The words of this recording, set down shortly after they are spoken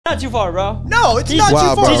Not too far, bro. No, it's not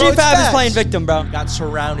too far. DJ Fab is playing victim, bro. Got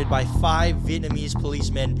surrounded by 5 Vietnamese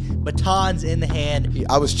policemen, batons in the hand.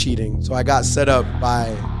 I was cheating, so I got set up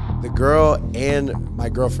by the girl and my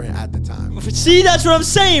girlfriend at the time. See, that's what I'm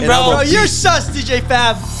saying, bro. Bro, you're sus, DJ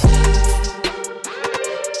Fab.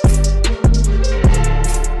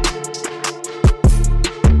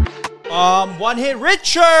 One hit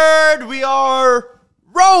Richard. We are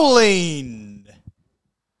rolling.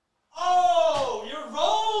 Oh, you're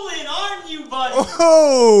rolling, aren't you, buddy?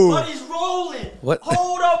 Oh. Buddy's rolling. What?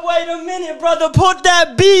 Hold up, wait a minute, brother. Put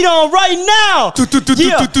that beat on right now.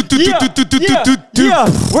 Yeah.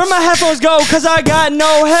 Where my headphones go? Cause I got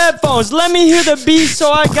no headphones. Let me hear the beat,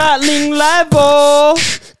 so I got Ling level.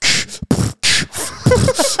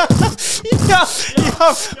 Yo,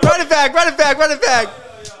 run it back.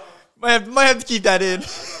 Might have to keep that in.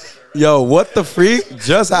 Yo, what the freak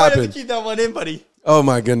just Might have to happened? keep that one in, buddy. Oh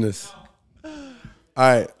my goodness. All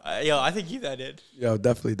right. Yo, I think keep that in. Yo,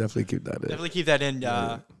 definitely keep that in. Definitely keep that in,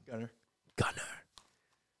 Gunner.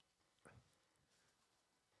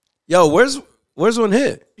 Yo, where's one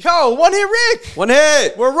hit? Yo, one hit Rick. One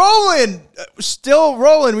hit. We're rolling. Still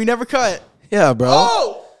rolling. We never cut. Yeah, bro.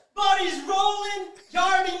 Oh, buddy's rolling. You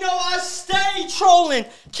already know I stay trolling.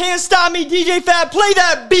 Can't stop me, DJ Fab. Play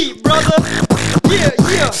that beat, brother.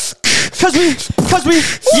 Yeah.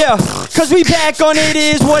 Cause we back on it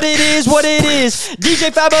is what it is.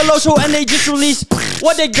 DJ Fabuloso and they just released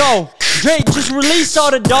what they go. Drake just released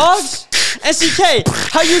all the dogs. NCK,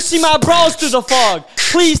 how you see my bros through the fog?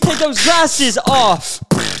 Please take those glasses off.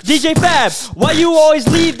 DJ Fab, why you always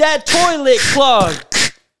leave that toilet clogged?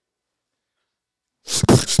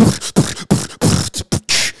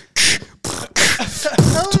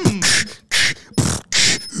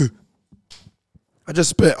 I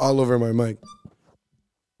just spit all over my mic.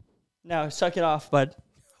 No, suck it off, bud.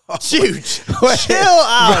 Dude, chill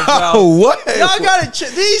out, bro. What? Y'all gotta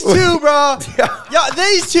these two, bro.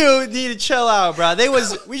 These two need to chill out, bro.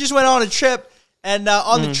 We just went on a trip, and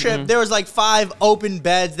on the trip there was like 5 open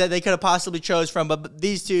beds that they could have possibly chose from, but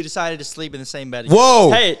these two decided to sleep in the same bed.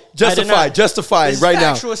 Whoa! Hey, justify right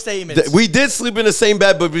now. Factual statements. We did sleep in the same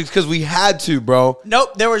bed, but because we had to, bro.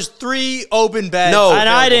 Nope, there was 3 open beds. No, and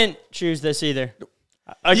I didn't choose this either.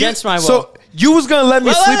 Against my will. So you was gonna let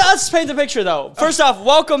me sleep? Let's paint the picture, though. First off,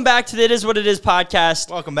 welcome back to the It Is What It Is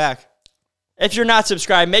podcast. Welcome back. If you're not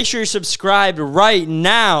subscribed, make sure you're subscribed right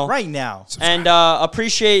now. Right now. And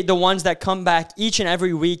appreciate the ones that come back each and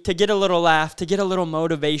every week to get a little laugh, to get a little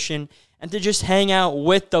motivation, and to just hang out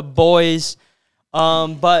with the boys.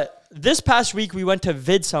 But this past week, we went to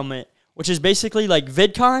Vid Summit, which is basically like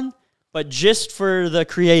VidCon, but just for the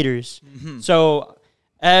creators. Mm-hmm. So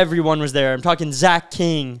everyone was there. I'm talking Zach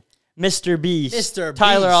King, Mr. Beast,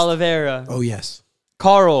 Tyler Oliveira. Oh, yes.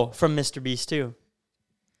 Carl from Mr. Beast, too.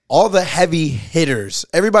 All the heavy hitters,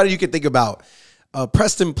 everybody you can think about.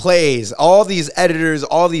 Preston Plays, all these editors,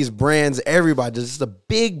 all these brands, everybody. Just a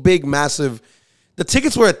big, massive. The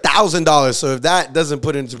tickets were $1,000. So if that doesn't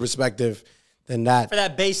put it into perspective, then that. For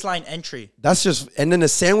that baseline entry. That's just, and then the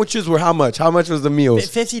sandwiches were how much? How much was the meals?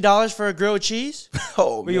 $50 for a grilled cheese?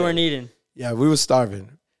 Oh, We weren't eating. Yeah, we were starving.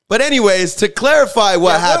 But anyways, to clarify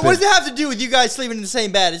what happened. What does it have to do with you guys sleeping in the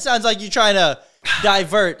same bed? It sounds like you're trying to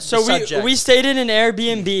divert the subject. we stayed in an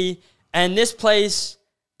Airbnb, and this place,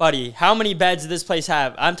 buddy, how many beds does this place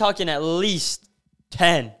have? I'm talking at least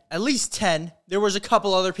 10. At least 10. There was a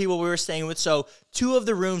couple other people we were staying with, so 2 of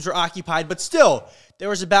the rooms were occupied, but still, there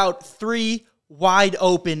was about 3 wide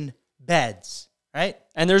open beds, right?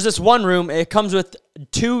 And there's this one room, it comes with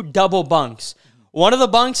 2 double bunks. One of the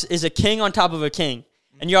bunks is a king on top of a king.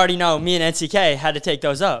 And you already know, me and NCK had to take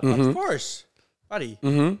those up. Mm-hmm. Of course, buddy.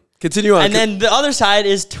 Mm-hmm. Continue on. And then the other side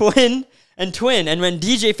is twin and twin. And when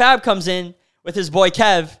DJ Fab comes in with his boy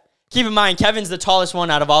Kev, keep in mind, Kevin's the tallest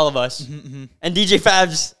one out of all of us. Mm-hmm. And DJ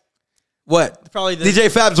Fab's... What? Probably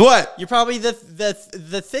DJ Fab's what? You're probably the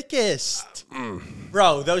thickest.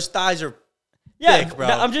 Bro, those thighs are thick, bro.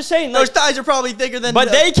 I'm just saying. Those thighs are probably thicker than... But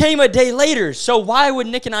they came a day later, so why would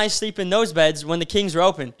Nick and I sleep in those beds when the Kings were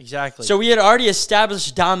open? Exactly. So we had already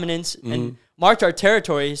established dominance and marked our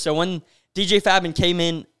territory, so when DJ Fab and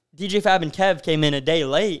Kev came in a day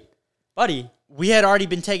late, buddy. We had already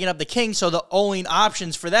been taking up the King, so the only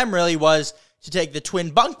options for them really was to take the twin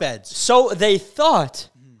bunk beds. So they thought.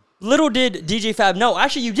 Little did DJ Fab know.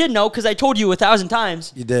 Actually, you did know because I told you 1,000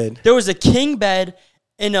 times. You did. There was a king bed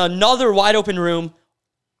in another wide open room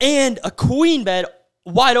and a queen bed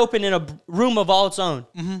wide open in a room of all its own.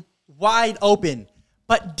 Mm-hmm. Wide open.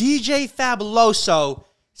 But DJ Fabuloso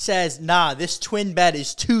says, nah, this twin bed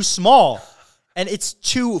is too small. and it's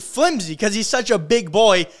too flimsy because he's such a big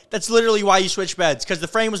boy. That's literally why you switch beds, because the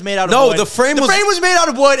frame was made out of wood. No, the frame was made out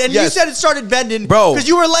of wood, and you Yes. said it started bending, Bro. because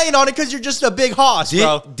you were laying on it because you're just a big hoss,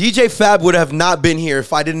 bro. DJ Fab would have not been here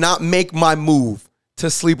if I did not make my move to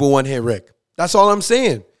sleep with One Hit Rick. That's all I'm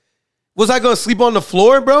saying. Was I going to sleep on the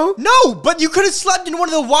floor, bro? No, but you could have slept in one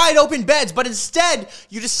of the wide open beds, but instead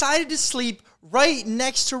you decided to sleep right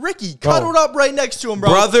next to Ricky, cuddled up right next to him, bro.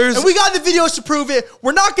 Brothers. And we got the videos to prove it.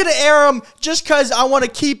 We're not going to air them just because I want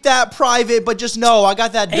to keep that private, but just know I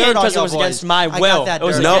got that dirt And on because it y'all was boys. against my I will. got that It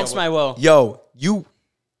was dirt. against my will. Yo, you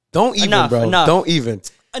don't even, Enough, bro. enough. Don't even.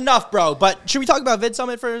 Enough, bro. But should we talk about Vid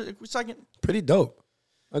Summit for a second? Pretty dope.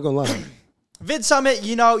 Not going to lie. Vid Summit,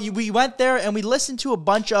 we went there and we listened to a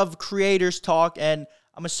bunch of creators talk, and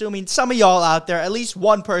I'm assuming some of y'all out there, at least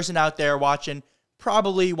one person out there watching,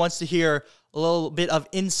 probably wants to hear a little bit of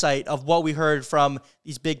insight of what we heard from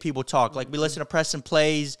these big people talk. Like, we listened to Preston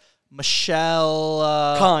Plays, Michelle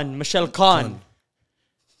Khan.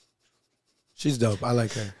 She's dope. I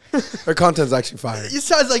like her. Her content's actually fire. It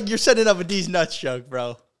sounds like you're setting up a D's Nuts joke,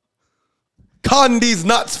 bro. Con these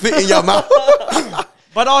nuts fit in your mouth.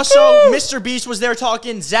 But also, Mr. Beast was there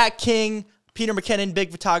talking, Zach King, Peter McKinnon,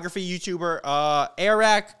 big photography YouTuber,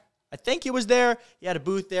 Eric, I think he was there. He had a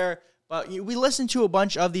booth there. But we listened to a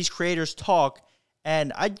bunch of these creators talk,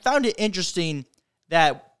 and I found it interesting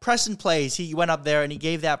that Preston Plays, he went up there and he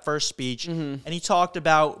gave that first speech, and he talked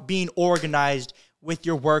about being organized with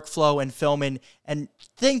your workflow and filming and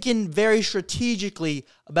thinking very strategically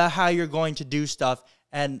about how you're going to do stuff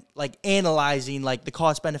and like analyzing like the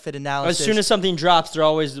cost benefit analysis. As soon as something drops, they're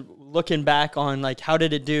always looking back on like how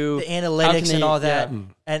did it do, the analytics and all that, yeah.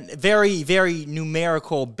 and very, very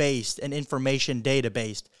numerical based and information data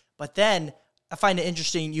based. But then I find it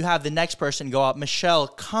interesting. You have the next person go up, Michelle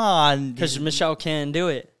Khan, because Michelle can do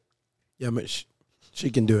it. Yeah, but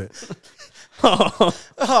she can do it. Oh,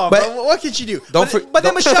 But- bro, what can she do? Don't But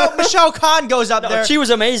then Michelle Khan goes up there. She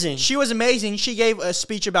was amazing. She was amazing. She gave a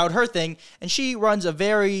speech about her thing, and she runs a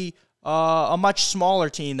very a much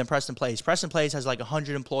smaller team than Preston Plays. Preston Plays has like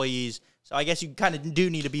 100 employees, so I guess you kind of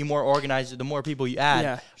do need to be more organized the more people you add.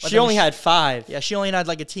 Yeah, But she then only had 5. Yeah, she only had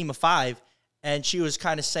like a team of 5, and she was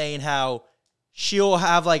kind of saying how she'll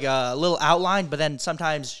have like a little outline, but then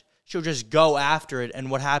sometimes she'll just go after it,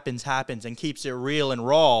 and what happens, and keeps it real and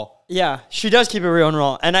raw. Yeah, she does keep it real and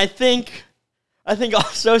raw. And I think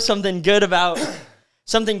also something good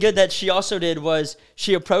that she also did was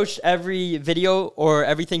she approached every video or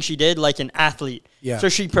everything she did like an athlete. Yeah. So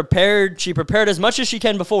she prepared as much as she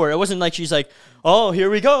can before. It wasn't like she's like, "Oh, here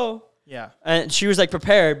we go." Yeah. And she was like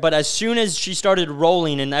prepared, but as soon as she started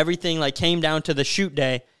rolling and everything like came down to the shoot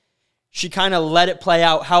day, she kind of let it play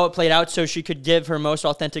out how it played out so she could give her most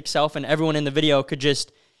authentic self, and everyone in the video could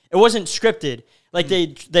just, it wasn't scripted. Like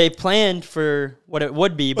they planned for what it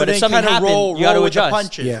would be, but if something happened, you got to adjust.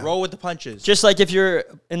 Punches. Yeah. Roll with the punches. Just like if you're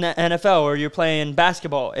in the NFL or you're playing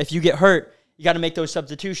basketball, if you get hurt, you got to make those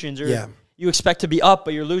substitutions, or Yeah. you expect to be up,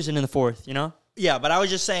 but you're losing in the fourth, you know? Yeah, but I was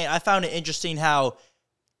just saying, I found it interesting how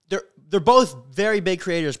they're both very big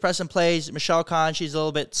creators. Preston Plays, Michelle Khan, she's a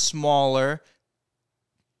little bit smaller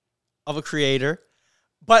of a creator.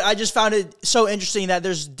 But I just found it so interesting that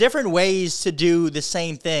there's different ways to do the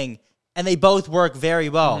same thing, and they both work very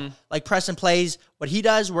well. Mm-hmm. Like Preston Plays, what he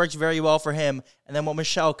does works very well for him, and then what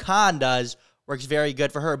Michelle Khan does works very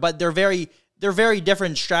good for her. But they're very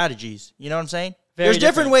different strategies. You know what I'm saying? There's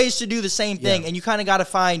different ways to do the same thing, and you kind of got to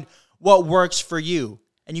find what works for you.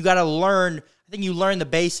 And you got to learn, I think you learn the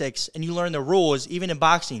basics and you learn the rules, even in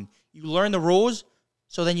boxing. You learn the rules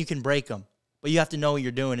so then you can break them. But you have to know what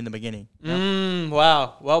you're doing in the beginning. You know?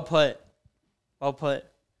 Wow. Well put. Well put.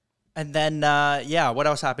 And then, what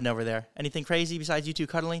else happened over there? Anything crazy besides you two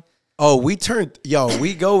cuddling? Oh, we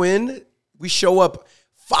go in, we show up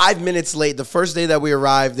 5 minutes late. The first day that we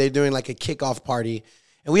arrived, they're doing like a kickoff party.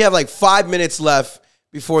 And we have like 5 minutes left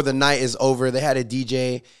before the night is over. They had a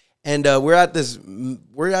DJ. And we're at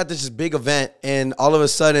this big event. And all of a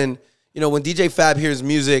sudden, when DJ Fab hears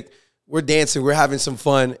music, we're dancing, we're having some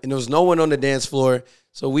fun. And there was no one on the dance floor.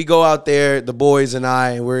 So we go out there, the boys and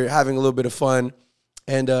I, and we're having a little bit of fun.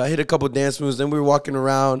 And hit a couple dance moves. Then we were walking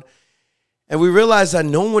around. And we realized that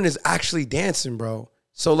no one is actually dancing, bro.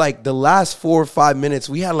 So, like, the last 4 or 5 minutes,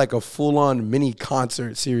 we had, like, a full-on mini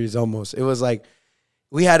concert series almost. It was, like,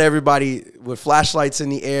 we had everybody with flashlights in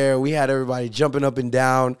the air. We had everybody jumping up and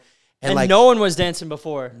down. And like, no one was dancing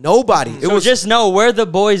before. Nobody. So just know where the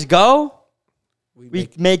boys go, we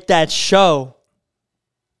make that show.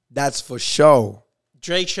 That's for sure.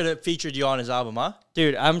 Drake should have featured you on his album, huh?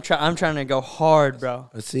 Dude, I'm trying to go hard, bro.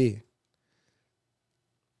 Let's see.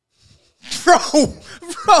 Bro,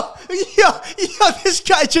 this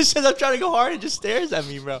guy just says I'm trying to go hard and just stares at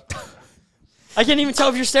me, bro. I can't even tell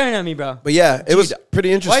if you're staring at me, bro. But yeah, it was pretty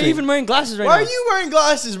interesting. Why are you even wearing glasses right now? Why are you wearing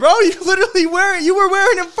glasses, bro? You were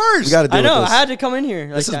wearing them first. We got to do I know. this. I had to come in here.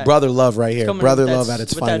 Like This is that. brother love right here. Coming Brother with love that- at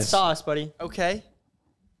its with finest. that sauce, buddy. Okay.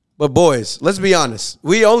 But boys, let's be honest.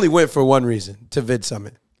 We only went for one reason to Vid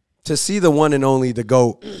Summit. To see the one and only, the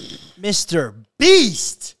GOAT. Mr.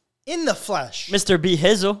 Beast in the flesh. Mr. B.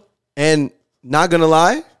 Hizzle. And not going to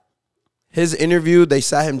lie, his interview, they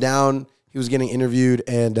sat him down. He was getting interviewed.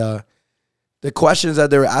 And the questions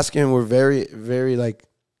that they were asking him were very, very like...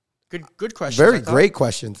 Good question. Very great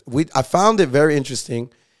questions. I found it very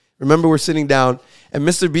interesting. Remember, we're sitting down, and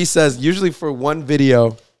Mr. B says, usually for one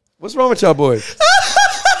video... What's wrong with y'all boys?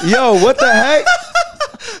 Yo, what the heck?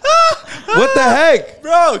 What the heck?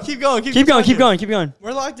 Bro, keep going. Keep going.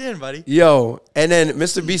 We're locked in, buddy. Yo, and then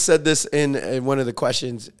Mr. B said this in one of the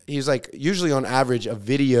questions. He's like, usually on average, a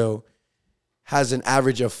video has an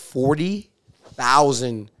average of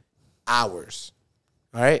 40,000 hours.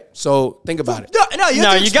 All right? So think about it. No, you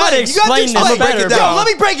gotta explain this better, bro. Yo, let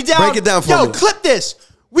me break it down. Break it down for me. Clip this.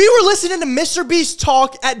 We were listening to Mr. Beast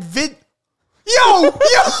talk at Yo!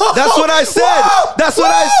 That's what I said. Whoa! That's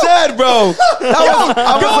what I said, bro. I Go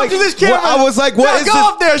was up like, to this camera. I was like, what is Go this?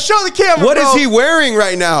 up there. Show the camera, What bro. is he wearing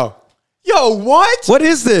right now? Yo, what? What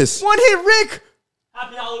is this? One hit Rick.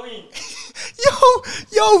 Happy Halloween.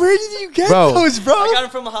 Yo, where did you get those, bro? I got them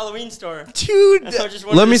from a Halloween store. Dude. So I just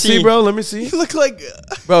wanted Let to me see, bro. Let me see. You look like...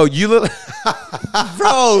 Bro, you look...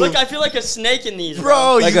 Bro. Look, I feel like a snake in these,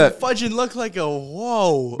 Bro, Like you a- fudging look like a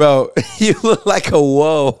whoa. Bro, you look like a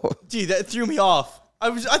whoa. Dude, that threw me off. I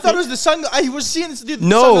thought it was the sun. I was seeing this dude.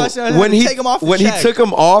 No, sunglasses, and I had to take him off. when he took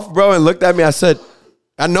him off, bro, and looked at me, I said,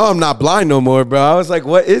 I know I'm not blind no more, bro. I was like,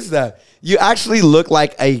 what is that? You actually look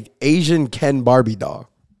like a Asian Ken Barbie doll.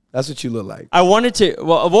 That's what you look like. I wanted to.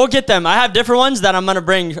 Well, we'll get them. I have different ones that I'm gonna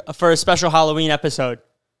bring for a special Halloween episode.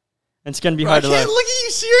 It's gonna be I hard to can't look. look at you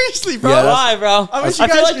seriously, bro. Yeah, Why, bro? I I, wish you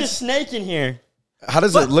feel guys like could- a snake in here. How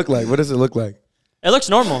does it look like? What does it look like? It looks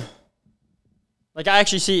normal. Like I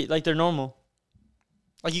actually see, like they're normal.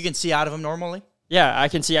 Like you can see out of him normally. Yeah, I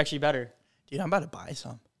can see actually better. Dude, I'm about to buy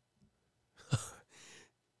some.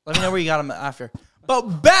 Let me know where you got them after. But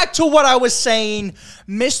back to what I was saying,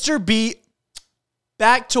 Mr. B.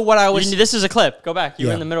 Back to what I was. This is a clip. Go back. You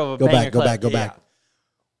were Yeah. in the middle of a Go banger back, go clip. back, go back.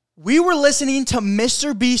 We were listening to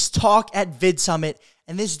Mr. Beast talk at Vid Summit,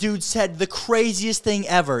 and this dude said the craziest thing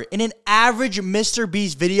ever. In an average Mr.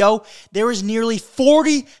 Beast video, there is nearly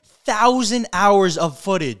 40,000 hours of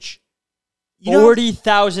footage.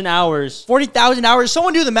 40,000 hours. 40,000 hours.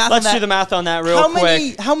 Someone do the math on Let's that. do the math on that real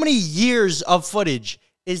quick. How many years of footage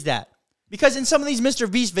is that? Because in some of these Mr.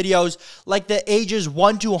 Beast videos, like the ages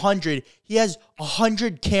 1 to 100, he has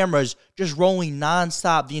 100 cameras just rolling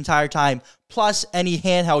nonstop the entire time, plus any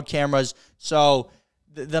handheld cameras. So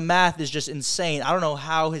the math is just insane. I don't know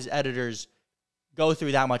how his editors go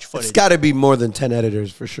through that much footage. It's got to be more than 10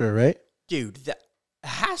 editors for sure, right? Dude, that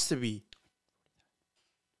has to be.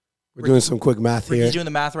 We're doing some quick math here. He's doing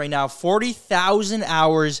the math right now. 40,000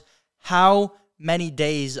 hours. How many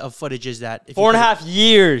days of footage is that? 4.5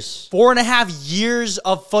 years. 4.5 years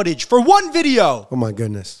of footage for one video. Oh my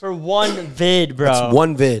goodness. For one vid, bro. That's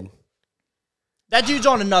one vid. That dude's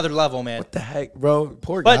on another level, man. What the heck, bro?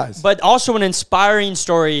 Poor But guys. but also an inspiring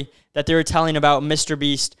story that they were telling about Mr.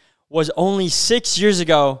 Beast was only 6 years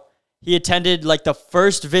ago. He attended like the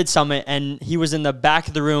first vid summit and he was in the back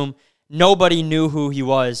of the room. Nobody knew who he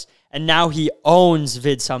was. And now he owns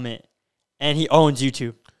Vid Summit and he owns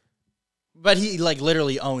YouTube. But he like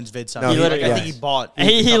literally owns Vid Summit. No, he literally- I think he bought.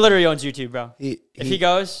 He literally owns YouTube, bro. If If he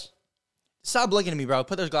goes, Stop looking at me, bro.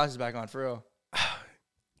 Put those glasses back on for real.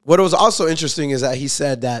 What was also interesting is that he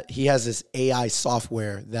said that he has this AI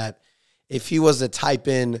software that if he was to type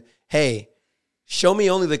in, hey, show me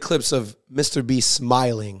only the clips of Mr. B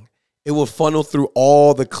smiling, it will funnel through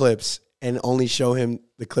all the clips and only show him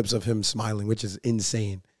the clips of him smiling, which is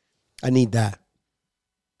insane. I need that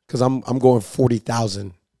because I'm going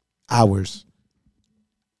 40,000 hours.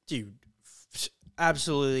 Dude,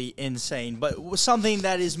 absolutely insane. But something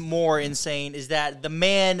that is more insane is that the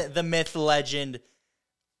man, the myth, legend,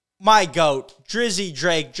 my GOAT, Drizzy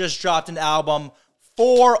Drake, just dropped an album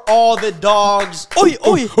for all the dogs. Oi,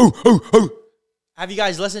 oi. Have you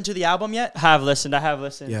guys listened to the album yet? I have listened.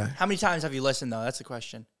 Yeah. How many times have you listened, though? That's the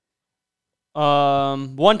question.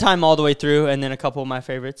 One time all the way through and then a couple of my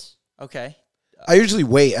favorites. Okay. I usually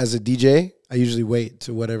wait as a DJ. I usually wait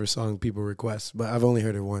to whatever song people request, but I've only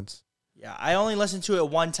heard it once. Yeah, I only listened to it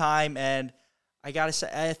one time, and I gotta say,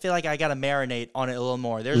 I feel like I gotta marinate on it a little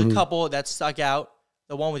more. There's a couple that stuck out.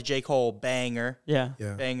 The one with J. Cole, banger. Yeah.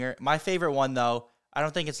 Banger. My favorite one, though, I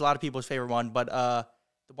don't think it's a lot of people's favorite one, but the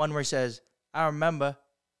one where he says, I remember.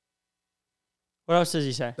 What else does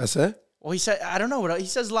he say? That's it? Well, he said, I don't know. He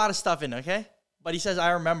says a lot of stuff in it, okay? But he says,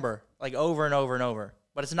 I remember, like over and over and over.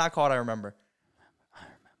 But it's not called I Remember.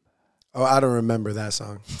 Oh, I don't remember that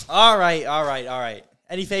song. All right.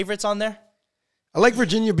 Any favorites on there? I like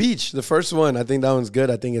Virginia Beach, the first one. I think that one's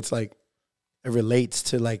good. I think it's like, it relates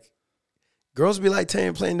to like, girls be like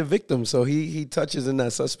playing the victim. So he touches in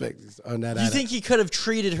that suspect. On that. You think he could have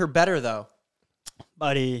treated her better, though?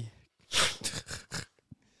 Buddy.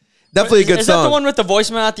 Definitely a good Is song. that the one with the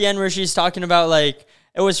voicemail at the end where she's talking about like,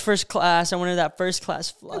 it was first class. I wanted that first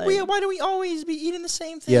class flight. Why do we always be eating the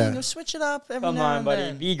same thing? Yeah. We'll switch it up every Come now on, and buddy.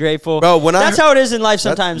 then. Be grateful. Bro, That's how it is in life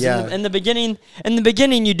sometimes. yeah. In the beginning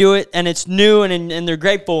you do it and it's new and they're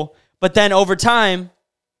grateful. But then over time,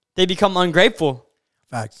 they become ungrateful.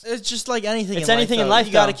 Facts. It's just like anything It's in life. anything in though. life,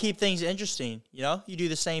 You got to though. keep things interesting. You know? You do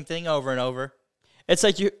the same thing over and over. It's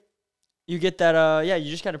like you get that,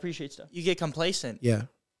 you just got to appreciate stuff. You get complacent. Yeah.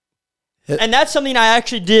 And that's something I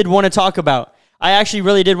actually did want to talk about. I actually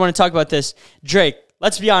really did want to talk about this. Drake,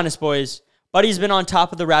 let's be honest, boys. Buddy's been on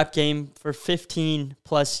top of the rap game for 15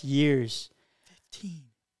 plus years. 15.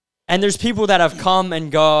 And there's people that have come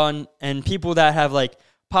and gone and people that have like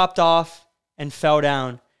popped off and fell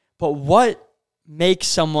down. But what makes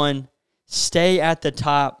someone stay at the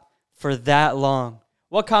top for that long?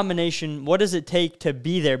 What combination, what does it take to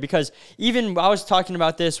be there? Because even I was talking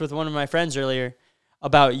about this with one of my friends earlier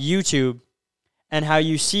about YouTube and how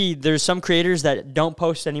you see there's some creators that don't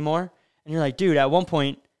post anymore. And you're like, dude, at one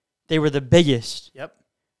point, they were the biggest. Yep.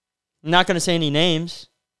 I'm not going to say any names,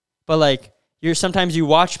 but like sometimes you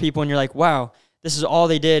watch people and you're like, wow, this is all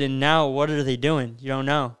they did. And now what are they doing? You don't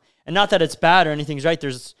know. And not that it's bad or anything's right.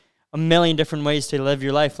 There's a million different ways to live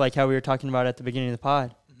your life, like how we were talking about at the beginning of the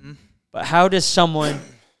pod. Mm-hmm. But how does someone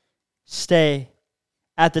stay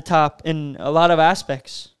at the top in a lot of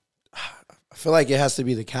aspects? I feel like it has to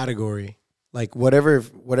be the category. Like whatever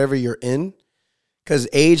you're in. Because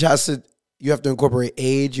age you have to incorporate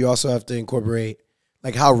age. You also have to incorporate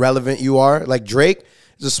like how relevant you are. Like Drake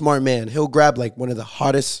is a smart man. He'll grab like one of the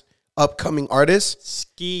hottest upcoming artists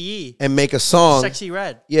Ski and make a song. Sexy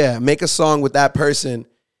Red. Yeah, make a song with that person.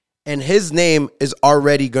 And his name is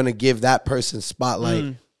already going to give that person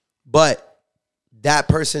spotlight. But that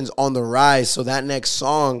person's on the rise. So that next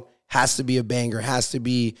song has to be a banger, has to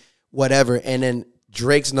be whatever. And then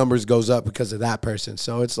Drake's numbers goes up because of that person.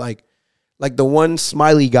 So it's like the one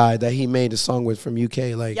Smiley guy that he made a song with from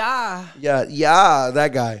UK. Like, yeah,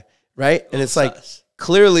 that guy. Right? And it's like,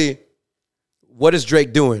 clearly, what is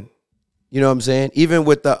Drake doing? You know what I'm saying? Even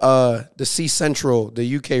with the C Central,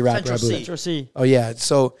 the UK rapper. Central C. Oh, yeah.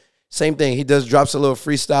 So same thing. He drops a little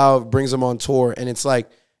freestyle, brings them on tour. And it's like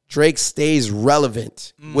Drake stays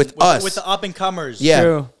relevant with us. With the up-and-comers.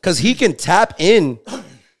 Yeah. Because he can tap in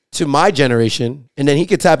to my generation, and then he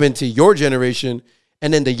could tap into your generation,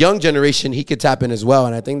 and then the young generation, he could tap in as well.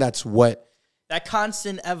 And I think that's what... That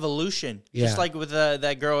constant evolution. Yeah. Just like with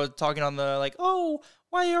that girl talking on the, like, oh,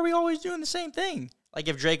 why are we always doing the same thing? Like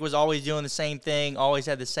if Drake was always doing the same thing, always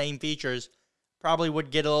had the same features, probably would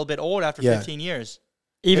get a little bit old after 15 years.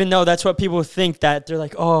 Even though that's what people think, that they're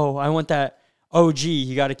like, oh, I want that OG.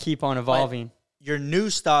 You got to keep on evolving. But your new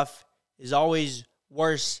stuff is always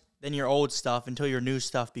worse than your old stuff until your new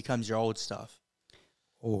stuff becomes your old stuff.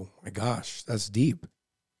 Oh, my gosh. That's deep.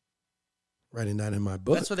 Writing that in my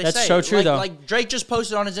book. That's what they That's say. so true, though. Like Drake just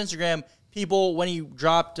posted on his Instagram, people, when he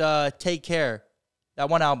dropped Take Care, that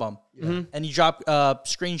one album, and he dropped a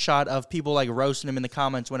screenshot of people like roasting him in the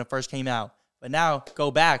comments when it first came out. But now,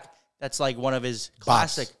 go back, that's like one of his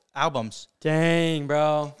classic albums. Dang,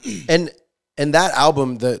 bro. And that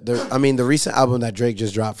album, the recent album that Drake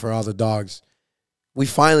just dropped for All the Dogs, we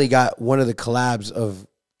finally got one of the collabs of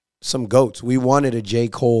some GOATs. We wanted a J.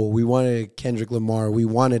 Cole. We wanted a Kendrick Lamar. We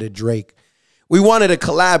wanted a Drake. We wanted a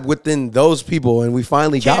collab within those people, and we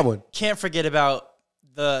finally got one. Can't forget about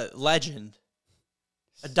the legend,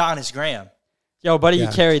 Adonis Graham. Yo, buddy, you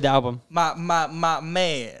carried the album. My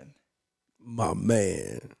man. My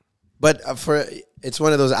man. But it's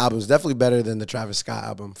one of those albums. Definitely better than the Travis Scott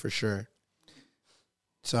album, for sure.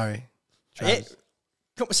 Sorry. Travis.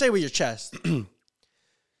 Say it with your chest.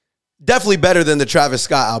 Definitely better than the Travis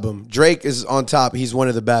Scott album. Drake is on top. He's one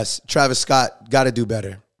of the best. Travis Scott got to do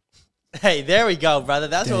better. Hey, there we go, brother.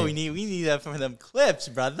 That's what we need. We need that from them clips,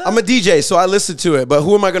 brother. I'm a DJ, so I listen to it. But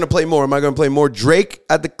who am I going to play more? Am I going to play more Drake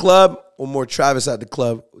at the club or more Travis at the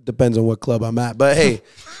club? Depends on what club I'm at. But hey,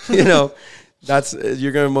 you're going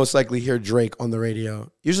to most likely hear Drake on the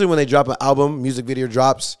radio. Usually when they drop an album, music video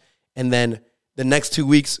drops, and then The next 2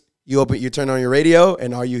 weeks, you turn on your radio,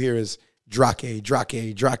 and all you hear is Drake,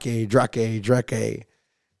 Drake, Drake, Drake, Drake.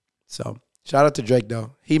 So shout out to Drake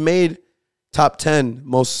though. He made top 10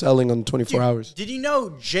 most selling on 24 hours. Did you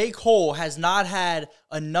know J. Cole has not had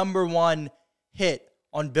a #1 hit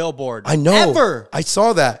on Billboard? I know. Ever. I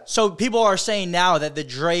saw that. So people are saying now that the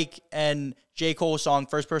Drake and J. Cole song,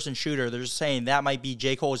 First Person Shooter, they're saying that might be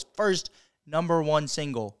J. Cole's first #1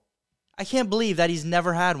 single. I can't believe that he's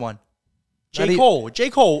never had one. J.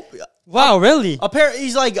 Cole. Wow, really? Apparently,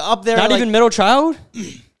 he's like up there. Not like, even middle child?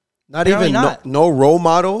 Not Apparently even not. No role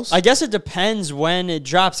models. I guess it depends when it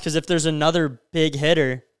drops, because if there's another big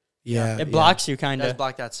hitter, it blocks you kind does of.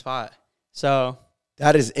 block that spot. So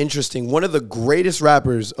That is interesting. One of the greatest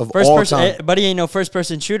rappers of first all person, time. but he ain't no first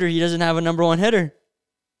person shooter. He doesn't have a #1 hitter.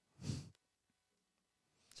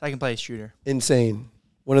 Second place shooter. Insane.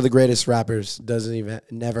 One of the greatest rappers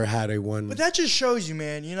never had a one. But that just shows you,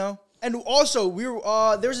 man, you know? And also, there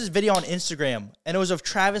was this video on Instagram, and it was of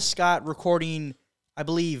Travis Scott recording, I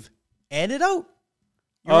believe, Antidote?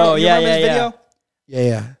 You remember this video?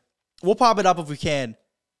 Yeah. We'll pop it up if we can.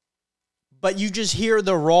 But you just hear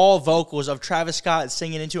the raw vocals of Travis Scott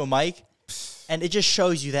singing into a mic, and it just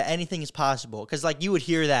shows you that anything is possible. Because, like, you would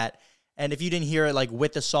hear that, and if you didn't hear it, like,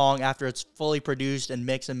 with the song after it's fully produced and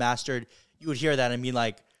mixed and mastered, you would hear that and be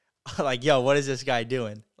like, yo, what is this guy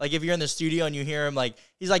doing? Like, if you're in the studio and you hear him, like,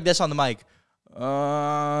 he's like this on the mic.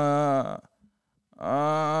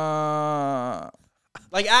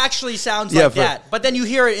 Like, actually sounds like that. But then you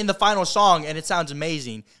hear it in the final song, and it sounds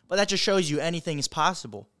amazing. But that just shows you anything is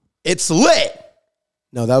possible. It's lit.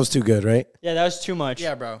 No, that was too good, right? Yeah, that was too much.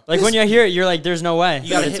 Yeah, bro. Like, when you hear it, you're like, there's no way.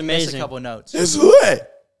 You gotta It's miss amazing. a couple notes. It's lit.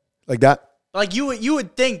 Like that? Like, you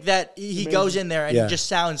would think that he goes in there and he just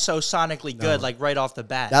sounds so sonically good, like, right off the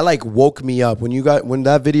bat. That like woke me up. When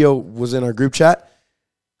that video was in our group chat,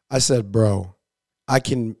 I said, bro, I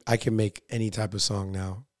can make any type of song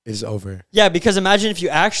now. It's over. Yeah, because imagine if you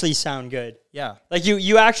actually sound good. Yeah. Like,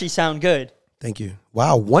 you actually sound good. Thank you.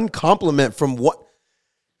 Wow, one compliment from what?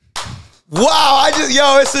 Wow,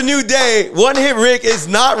 it's a new day. One Hit Rick is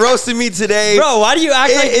not roasting me today. Bro, why do you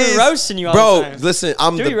act like we're roasting you all the time? Bro, listen,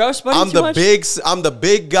 I'm we roast Buddy too much? I'm the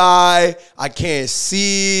big guy. I can't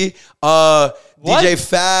see. DJ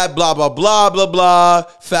Fab, blah, blah, blah, blah, blah.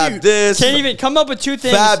 Fab Dude, this. Can't even come up with two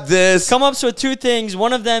things. Fab this. Come up with two things.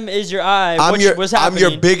 One of them is your eye. I'm happening.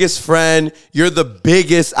 your biggest friend. You're the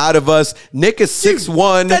biggest out of us. Nick is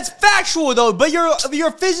 6'1". That's factual, though. But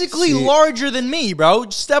you're physically larger than me, bro.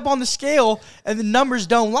 Just step on the scale, and the numbers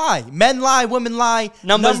don't lie. Men lie, women lie.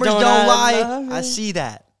 Numbers don't lie. I see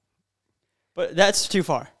that. But that's too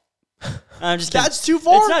far. I'm just kidding. That's too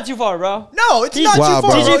far? It's not too far, bro. No, it's not too far. bro.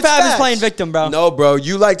 DJ Fab is playing victim, bro. No, bro.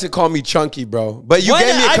 You like to call me chunky, bro. But you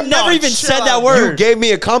gave me I've never even said that word. You gave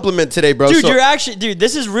me a compliment today, bro. Dude, dude,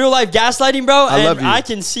 this is real life gaslighting, bro. I love you. I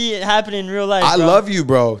can see it happening in real life, I bro. love you,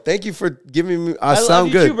 bro. Thank you for giving me. I sound love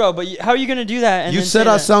you good, too, bro. But how are you gonna do that? And you then said say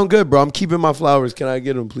I that? sound good, bro. I'm keeping my flowers. Can I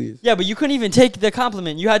get them, please? Yeah, but you couldn't even take the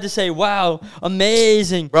compliment. You had to say, "Wow,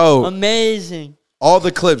 amazing, bro, amazing." All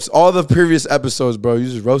the clips, all the previous episodes, bro. You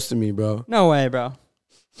just roasted me, bro. No way, bro.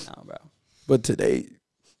 No, bro. But today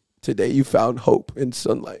you found hope in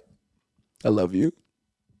sunlight. I love you.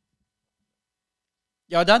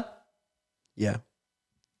 Y'all done? Yeah,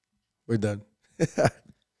 we're done.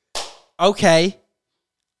 Okay.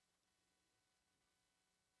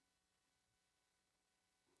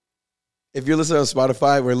 If you're listening on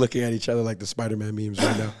Spotify, we're looking at each other like the Spider-Man memes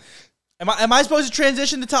right now. Am I supposed to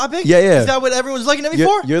transition the topic? Yeah. Is that what everyone's looking at me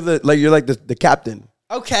for? You're like the captain.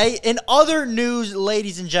 Okay. In other news,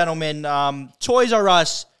 ladies and gentlemen, Toys R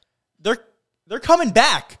Us, they're coming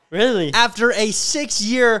back. Really? After a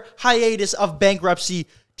 6-year hiatus of bankruptcy,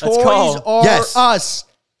 Let's Toys go. R Yes. Us.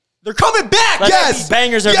 They're coming back. Yes.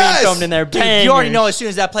 Bangers are being filmed in there. Dude, Bangers. you already know as soon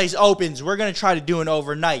as that place opens, we're going to try to do an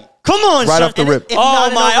overnight. Come on, Right son. off the rip. If not Oh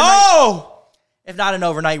an my! overnight- Oh. If not an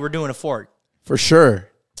overnight, we're doing a fork. For sure.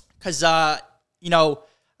 Because, I don't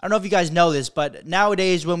know if you guys know this, but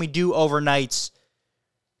nowadays when we do overnights,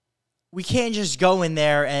 we can't just go in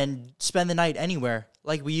there and spend the night anywhere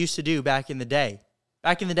like we used to do back in the day.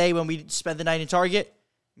 Back in the day when we spent the night in Target,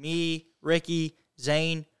 me, Ricky,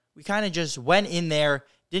 Zane, we kind of just went in there,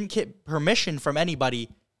 didn't get permission from anybody,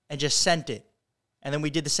 and just sent it. And then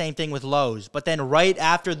we did the same thing with Lowe's. But then right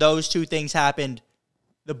after those two things happened,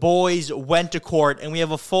 the boys went to court, and we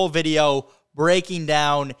have a full video breaking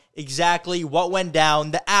down exactly what went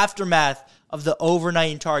down. The aftermath of the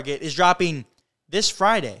overnight in Target is dropping this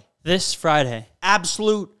Friday. This Friday.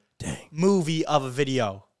 Absolute movie of a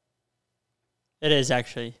video. It is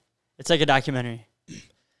actually. It's like a documentary.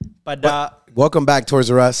 But Welcome back,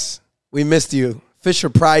 Toys R Us. We missed you. Fisher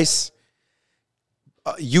Price.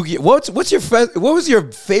 What was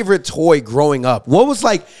your favorite toy growing up? What was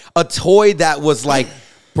like a toy that was like,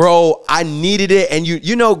 bro, I needed it? And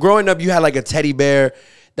you know, growing up, you had like a teddy bear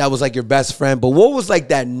that was like your best friend. But what was like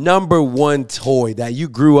that number one toy that you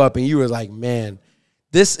grew up and you were like, man,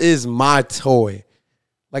 this is my toy?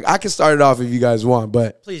 Like, I can start it off if you guys want,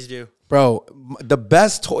 but please do, bro. The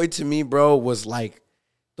best toy to me, bro, was like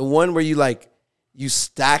the one where you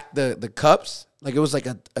stack the cups. Like, it was like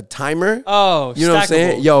a timer. Oh, you know what I'm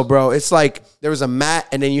saying? Yo, bro, it's like there was a mat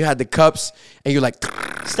and then you had the cups and you're like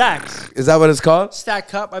stacks. Is that what it's called? Stack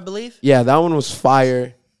cup, I believe. Yeah, that one was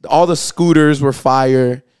fire. All the scooters were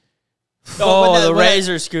fire. Oh, the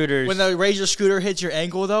Razor scooters. When the Razor scooter hits your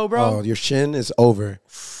ankle, though, bro. Oh, your shin is over.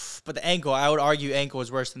 But the ankle, I would argue ankle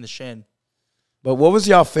is worse than the shin. But what was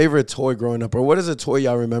y'all favorite toy growing up? Or what is a toy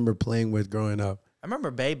y'all remember playing with growing up? I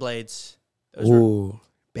remember Beyblades. Ooh,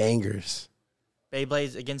 bangers.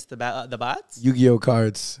 Beyblades against the bots? Yu-Gi-Oh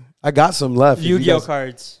cards. I got some left. Yu-Gi-Oh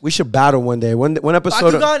cards. We should battle one day. One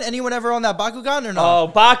episode. Bakugan? Anyone ever on that Bakugan or not? Oh,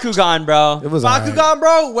 Bakugan, bro. It was Bakugan,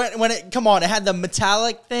 bro. When it come on, it had the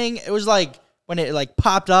metallic thing. It was like when it like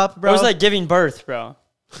popped up, bro. It was like giving birth, bro.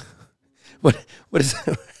 What is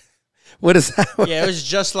that? What is that? Yeah, it was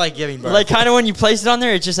just like giving birth. Like kind of when you placed it on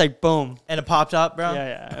there, it's just like boom. And it popped up, bro.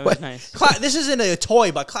 Yeah, it was nice. This isn't a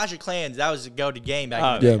toy, but Clash of Clans, that was a go-to game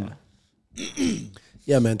back in the day.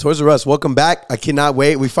 Yeah, man. Toys R Us, welcome back. I cannot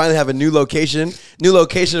wait. We finally have a new location. New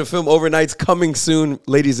location of Film Overnights coming soon,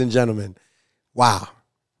 ladies and gentlemen. Wow.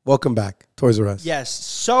 Welcome back, Toys R Us. Yes,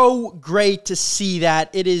 so great to see that.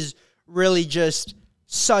 It is really just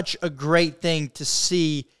such a great thing to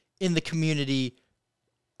see in the community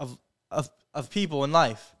of people in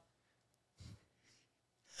life.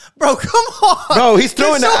 Bro, come on. Bro, he's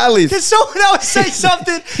throwing the alleys. Can someone else say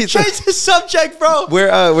something? Change the subject, bro.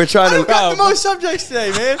 We're trying to. I got the most subjects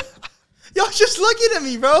today, man. Y'all just looking at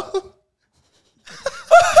me, bro.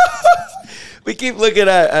 We keep looking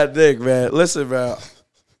at Nick, man. Listen, bro.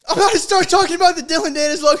 I'm about to start talking about the Dylan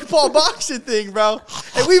Danis Logan Paul boxing thing, bro.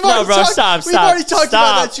 And we've already talked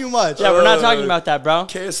about that too much. Yeah, we're not talking about that, bro.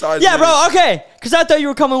 KSI. Yeah, bro, okay. Because I thought you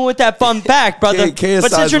were coming with that fun fact, brother.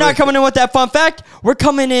 But since you're not coming in with that fun fact, we're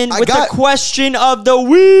coming in with the question of the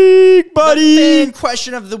week, buddy. The fan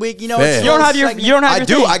question of the week. You know, Fan. You don't have your I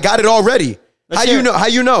do. thing. I got it already. Let's How hear you it. know? How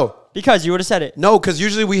you know? Because you would have said it. No, because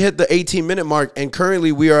usually we hit the 18-minute mark, and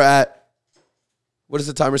currently we are at. What does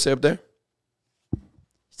the timer say up there?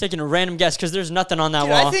 Taking a random guess because there's nothing on that Dude,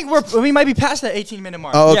 wall. I think we might be past that 18-minute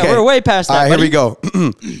mark. Oh, okay. Yeah, we're way past that. All right, buddy. here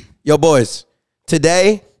we go. Yo, boys.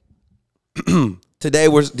 Today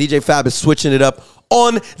we're DJ Fab is switching it up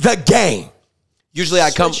on the game. Usually I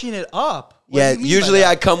come. Switching it up. What Yeah, do you mean usually by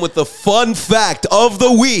I that? come with the fun fact of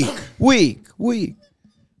the week.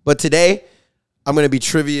 But today I'm going to be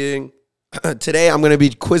triviaing. Today I'm going to be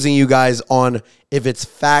quizzing you guys on if it's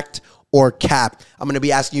fact or cap. I'm going to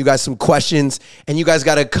be asking you guys some questions, and you guys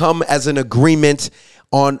got to come as an agreement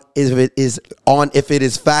on if it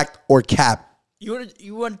is fact or cap. You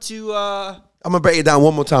want to I'm going to break it down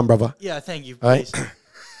one more time, brother. yeah, thank you. All right.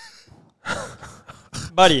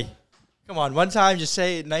 Please. Buddy. Come on, one time, just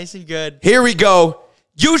say it nice and good. Here we go.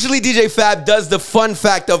 Usually DJ Fab does the fun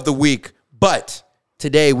fact of the week, but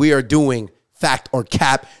today we are doing fact or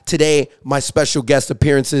cap. Today, my special guest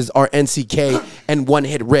appearances are NCK and One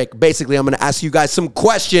Hit Rick. Basically, I'm going to ask you guys some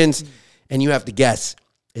questions, and you have to guess,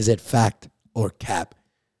 is it fact or cap?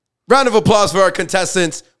 Round of applause for our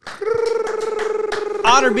contestants.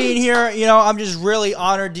 Honor being here. You know, I'm just really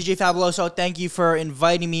honored. DJ Fabuloso, thank you for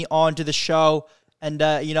inviting me on to the show. And,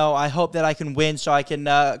 you know, I hope that I can win so I can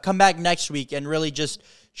come back next week and really just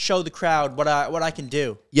show the crowd what I can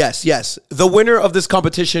do. Yes. The winner of this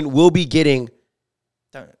competition will be getting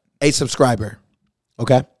a subscriber.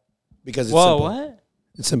 Okay? Because it's simple. What?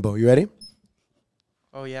 It's simple. You ready?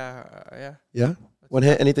 Oh, yeah. Yeah? One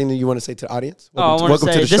hit. Anything that you want to say to the audience? I want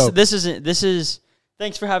to say show. this is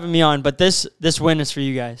thanks for having me on, but this win is for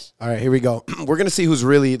you guys. All right, here we go. We're going to see who's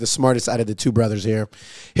really the smartest out of the two brothers here.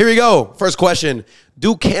 Here we go. First question.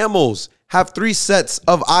 Do camels have 3 sets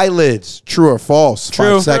of eyelids? True or false?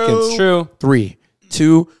 True. 5 seconds. True. 3,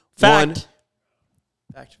 2, Fact.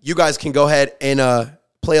 1. You guys can go ahead and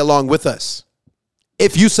play along with us.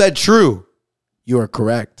 If you said true, you are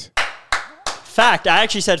correct. Fact. I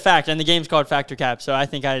actually said fact, and the game's called Fact or Cap, so I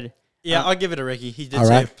think I'd... Yeah, I'll give it to Ricky. He did All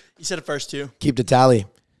say right. it. He said it first, too. Keep the tally.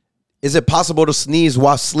 Is it possible to sneeze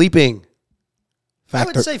while sleeping? I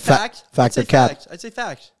would say fact. Fact or cap? I'd say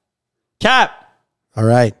fact. Cap. All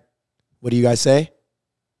right. What do you guys say?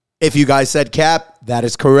 If you guys said cap, that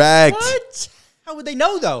is correct. What? How would they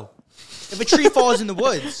know, though? If a tree falls in the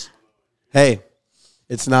woods. Hey,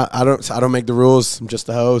 it's not. I don't make the rules. I'm just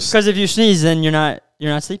the host. Because if you sneeze, then you're not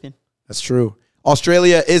sleeping. That's true.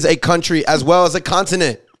 Australia is a country as well as a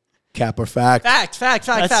continent. Cap or fact? Fact.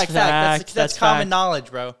 That's That's common fact. knowledge,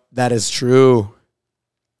 bro. That is true.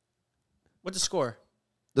 What's the score?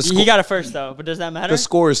 He got it first, though. But does that matter? The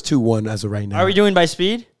score is 2-1 as of right now. Are we doing by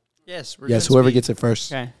speed? Yes. Yes, whoever gets it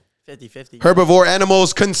first. Okay. 50-50. Herbivore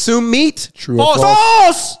animals consume meat. True or False.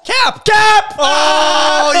 false? Cap.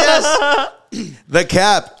 Oh, yes. The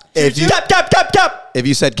cap. If you Cap. if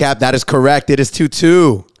you said cap, that is correct. It is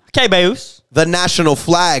 2-2. Okay, Bayus. The national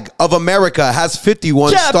flag of America has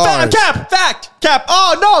 51 stars. Cap.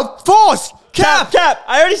 Oh, no. False. Cap.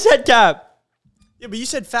 I already said cap. Yeah, but you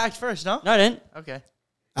said fact first, no? No, I didn't. Okay.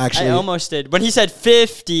 Actually, I almost did. When he said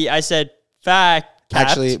 50, I said fact. Capped.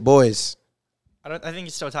 actually, boys, I think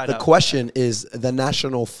it's still tied the up. question is the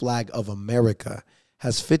national flag of America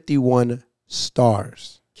has 51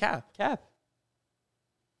 stars. Cap.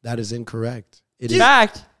 That is incorrect. It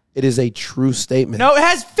Fact. is a true statement. No, it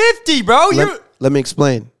has 50, bro. Let me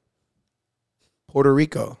explain. Puerto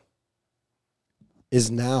Rico is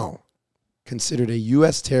now considered a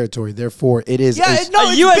U.S. territory. Therefore, it is a US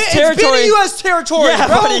territory. It's been a U.S. territory, Yeah,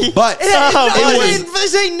 bro. buddy. But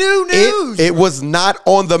This ain't new news. it was not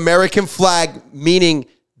on the American flag, meaning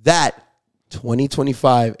that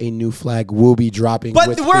 2025, a new flag will be dropping. But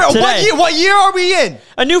with what year are we in?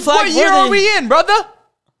 A new flag. What year are we in, brother?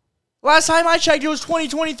 Last time I checked, it was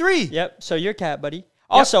 2023. Yep. So you're cap, buddy.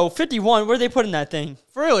 Also, 51. Where are they putting that thing?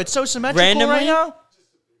 For real, it's so symmetrical Randomly? right now.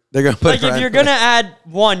 They're gonna put Like, if you're gonna add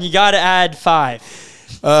 1, you gotta add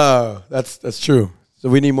 5. Oh, that's true. So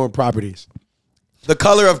we need more properties. The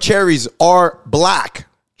color of cherries are black.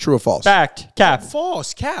 True or false? Fact. Cap.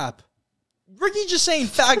 False. Cap. Ricky just saying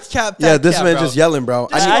fact, cap. Yeah, this cap, man bro. just yelling, bro.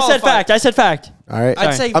 This- I said fact. I said fact. All right.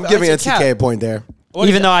 I'd say I'm giving I'd say NTK cap. a point there. What is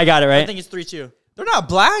Even that? though I got it right. I think it's 3-2. They're not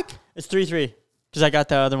black. It's 3-3 because I got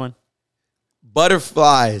the other one.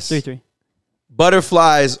 Butterflies. 3-3.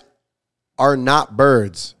 Butterflies are not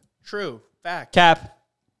birds. True. Fact. Cap.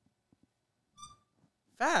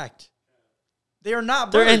 Fact. They are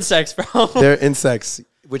not They're birds. insects, bro. They're insects,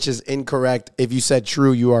 which is incorrect. If you said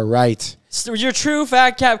true, you are right. You're true.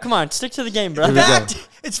 Fact. Cap. Come on, stick to the game, bro. Here we go. Fact.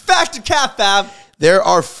 It's fact to cap, Fab. There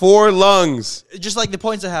are 4 lungs Just like the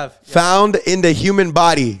points I have. found in the human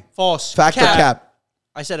body. False. Fact or cap?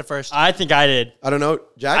 I said it first. I think I did. I don't know.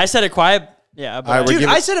 Jack? I said it quiet. Yeah, but All right, we're Dude,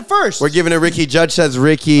 giving- I said it first. We're giving it Ricky. Judge says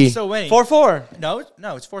Ricky. still winning. 4-4. No,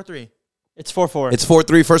 it's 4-3. It's 4-4. It's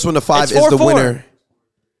 4-3. First one to 5 It's is the 4-4. winner.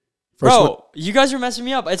 First Bro, one. you guys are messing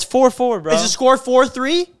me up. It's 4-4, bro. Is the score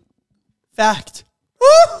 4-3? Fact.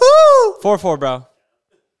 Woohoo! 4-4, bro.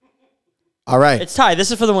 All right. It's tied. This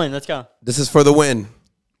is for the win. Let's go. This is for the win.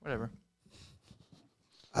 Whatever.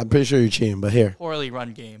 I'm pretty sure you're cheating, but here. Poorly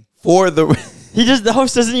run game. For the The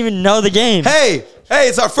host doesn't even know the game. Hey,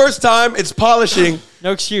 it's our first time. It's polishing.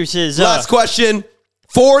 No excuses. Last question.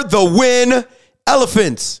 For the win,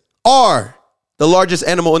 elephants are the largest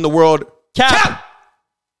animal in the world. Cap.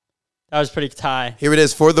 That was pretty tie. Here it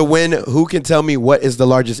is. For the win, who can tell me what is the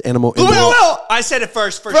largest animal in the world? I said it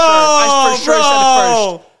first for sure. I for sure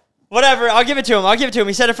said it first. Whatever. I'll give it to him.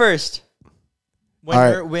 He said it first.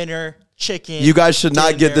 Winner, chicken. You guys should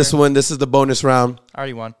not get dinner. this one. This is the bonus round. I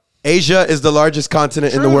already won. Asia is the largest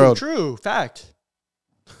continent in the world. True. Fact.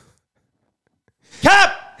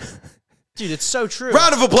 Cap. Dude, it's so true.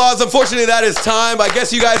 Round of applause. Unfortunately, that is time. I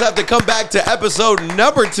guess you guys have to come back to episode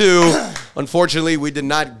number 2. Unfortunately, we did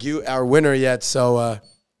not get our winner yet. So,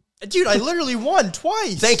 Dude, I literally won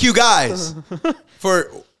twice. thank you guys for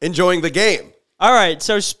enjoying the game. All right.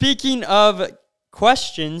 So speaking of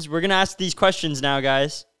questions, we're gonna ask these questions now,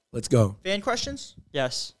 guys. Let's go. Fan questions?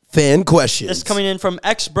 Yes. Fan questions. This is coming in from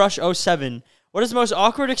XBrush07. What is the most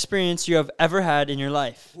awkward experience you have ever had in your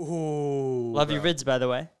life? Ooh. Love your vids, by the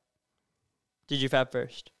way. Did you fap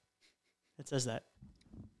first? It says that.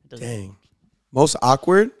 It doesn't. Dang. Most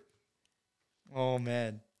awkward? Oh,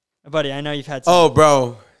 man. Buddy, I know you've had some. Oh,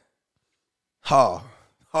 bro.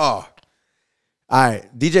 All right.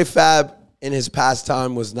 DJ Fab in his past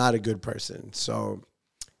time was not a good person. So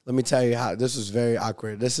let me tell you how this was very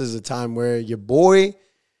awkward. This is a time where your boy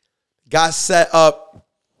got set up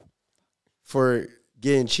for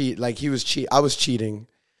getting cheat. Like I was cheating.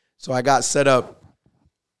 So I got set up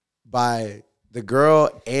by the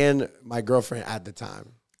girl and my girlfriend at the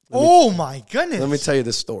time. My goodness. Let me tell you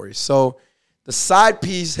the story. So the side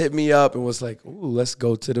piece hit me up and was like, ooh, let's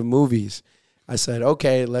go to the movies. I said,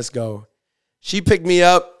 okay, let's go. She picked me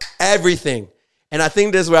up, everything. And I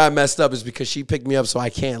think this is where I messed up is because she picked me up so I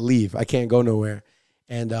can't leave. I can't go nowhere.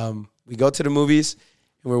 And we go to the movies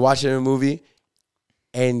and we're watching a movie.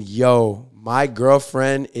 And yo, my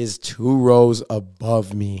girlfriend is 2 rows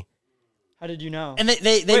above me. How did you know? And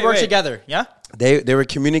they work together, yeah? They were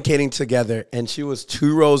communicating together, and she was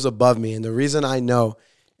 2 rows above me. And the reason I know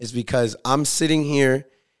is because I'm sitting here,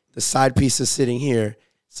 the side piece is sitting here.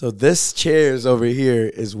 So this chair is over here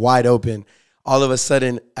is wide open. All of a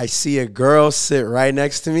sudden, I see a girl sit right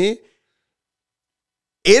next to me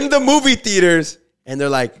in the movie theaters, and they're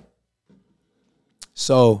like,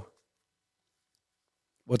 so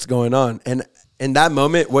what's going on? And in that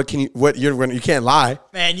moment, you can't lie.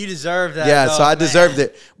 Man, you deserve that. Yeah, though, so I man. deserved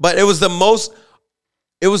it. But it was the most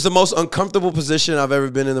uncomfortable position I've ever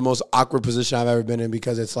been in, the most awkward position I've ever been in,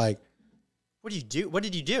 because it's like, What did you do? What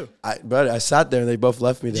did you do? I sat there and they both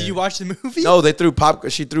left me there. Did you watch the movie? No,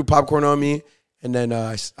 she threw popcorn on me, and then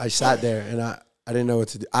I sat there and I didn't know what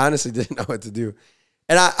to do. I honestly didn't know what to do.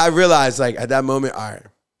 And I realized, like, at that moment, all right,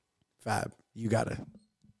 Fab, you gotta,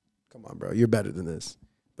 come on, bro, you're better than this.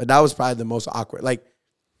 But that was probably the most awkward. Like,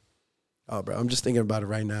 oh, bro, I'm just thinking about it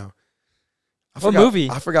right now. What movie?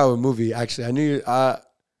 I forgot what movie, actually. I knew, I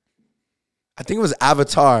think it was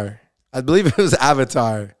Avatar. I believe it was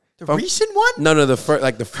Avatar. The recent one? No, the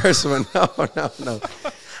first one. No.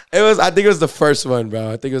 I think it was the first one, bro.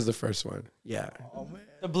 I think it was the first one. Yeah. Oh, man.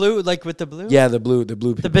 The blue, like with the blue? Yeah, the blue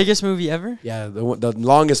people. The biggest movie ever? Yeah, the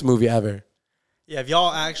longest movie ever. Yeah, if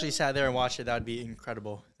y'all actually sat there and watched it, that would be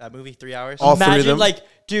incredible. That movie, 3 hours. All 3 of Imagine, them? like,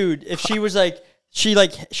 dude, if she was like, she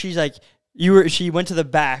went to the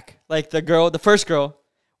back, like the first girl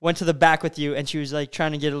went to the back with you, and she was like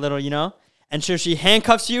trying to get a little, and so she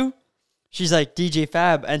handcuffs you. She's like, DJ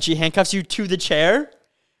Fab, and she handcuffs you to the chair,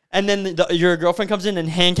 and then your girlfriend comes in and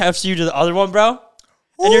handcuffs you to the other one, bro,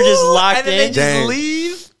 and you're just locked and then in. they just Dang.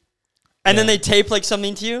 leave. And then they tape like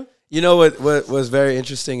something to you. You know what was very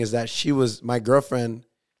interesting is that she was my girlfriend,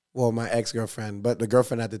 well, my ex-girlfriend, but the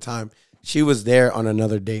girlfriend at the time, she was there on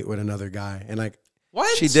another date with another guy. And like,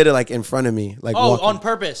 What? she did it like in front of me. Like, walking. on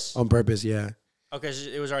purpose. On purpose, yeah. Okay, so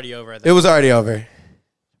it was already over. It was already over.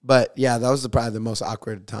 But yeah, that was probably the most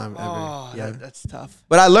awkward time ever. Oh, Yeah. that's tough.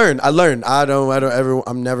 But I learned.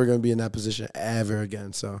 I'm never going to be in that position ever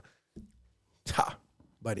again. So,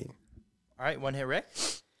 buddy. All right, one hit Rick.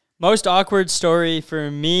 Most awkward story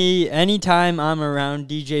for me, anytime I'm around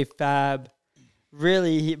DJ Fab,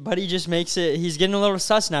 really, Buddy just makes it, he's getting a little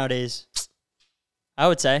sus nowadays, I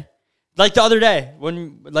would say. Like the other day,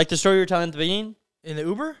 like the story you were telling at the beginning? In the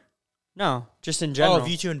Uber? No, just in general. Oh,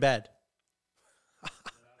 you two in bed.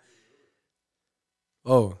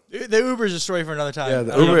 Oh. The Uber's a story for another time. Yeah,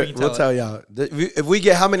 the I don't know if we Uber, can we'll tell y'all. If we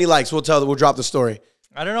get how many likes, we'll drop the story.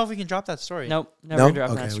 I don't know if we can drop that story. Nope, never No?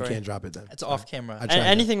 dropping Okay, that story. we can't drop it then. It's off camera. I tried that.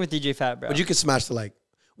 Anything with DJ Fab, bro. But you can smash the like.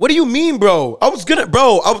 What do you mean, bro?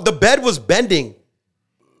 The bed was bending.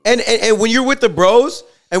 And when you're with the bros,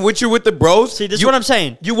 See, this is what I'm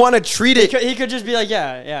saying. You want to treat it. He could just be like,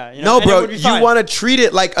 yeah. No, and it bro, would be you fine. want to treat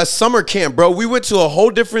it like a summer camp, bro. We went to a whole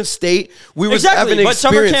different state. We was having Exactly, an but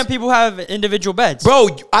summer experience. camp people have individual beds. Bro,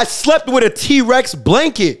 I slept with a T-Rex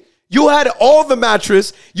blanket. You had all the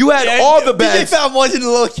mattress. You had all the beds. DJ Fab was in a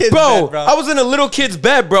little kid's Bro, bed, bro. I was in a little kid's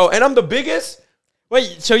bed, bro, and I'm the biggest.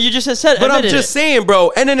 Wait, so you just said But I'm admitted just it. saying,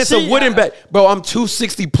 bro. And then it's See, a wooden bed. Bro, I'm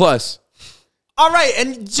 260 plus. All right,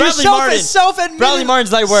 and Bradley Martin. Bradley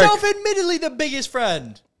Martin's light work. Self-admittedly the biggest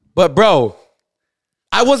friend. But, bro,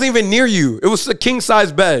 I wasn't even near you. It was a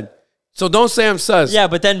king-size bed. So don't say I'm sus. Yeah,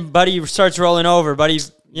 but then Buddy starts rolling over.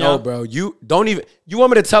 Buddy's, No, bro. You don't even. You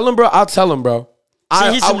want me to tell him, bro? I'll tell him, bro.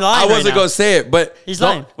 he's lying I right wasn't now. going to say it, but. He's don't-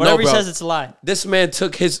 lying. Whatever no, he bro. says, it's a lie. This man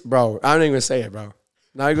took his. Bro, I'm not even going to say it, bro.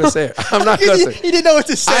 Not even going to say it. I'm not going to say He it. didn't know what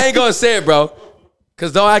to say. I ain't going to say it, bro.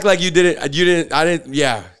 Because don't act like you didn't. I didn't.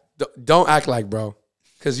 Yeah. Don't act like, bro.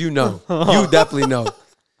 Because you know. You definitely know.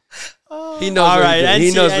 He knows All what right, he did.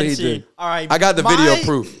 He NC, knows what he NC. did. All right. I got the video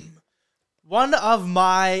proof.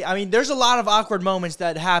 There's a lot of awkward moments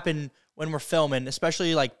that happen when we're filming,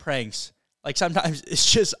 especially like pranks. Like sometimes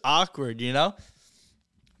it's just awkward, you know?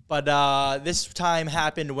 But this time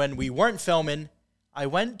happened when we weren't filming. I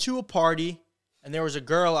went to a party and there was a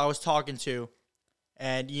girl I was talking to.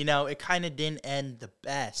 And, it kind of didn't end the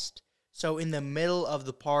best. So in the middle of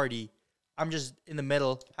the party, I'm just in the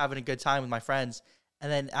middle having a good time with my friends.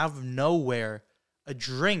 And then out of nowhere, a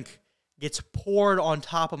drink gets poured on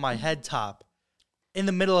top of my head top in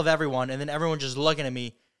the middle of everyone. And then everyone just looking at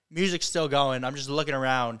me. Music's still going. I'm just looking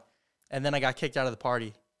around. And then I got kicked out of the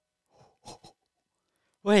party.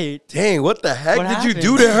 Wait. Dang, what the heck What did you happened?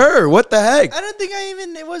 do to her? What the heck? I don't think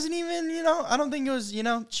it wasn't even, I don't think it was,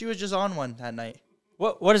 she was just on one that night.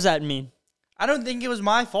 What does that mean? I don't think it was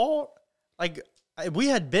my fault. Like, we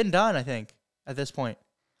had been done, I think, at this point.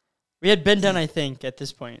 We had been done, I think, at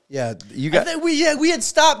this point. Yeah, you I got. think we had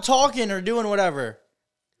stopped talking or doing whatever,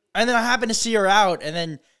 and then I happened to see her out, and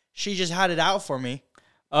then she just had it out for me.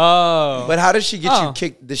 Oh. But how did she get Oh. you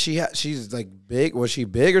kicked? Did she? She's like big. Was she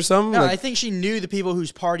big or something? No, Like, I think she knew the people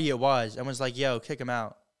whose party it was, and was like, "Yo, kick him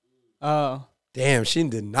out." Oh. damn, she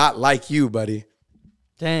did not like you, buddy.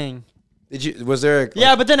 Dang. Did you? Was there? Like,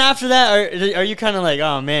 Yeah, but then after that, are you kind of like,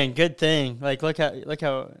 oh man, good thing. Like, look how,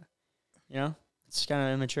 it's kind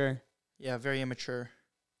of immature. Yeah, very immature.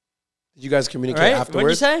 Did you guys communicate Right? afterwards? What'd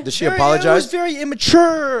you say? Did she It was apologize? very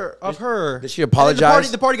immature of her. Did she And then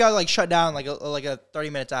apologize? The party got like shut down like a 30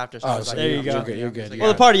 minutes after. So I was so like, there you go. You're good. You're good.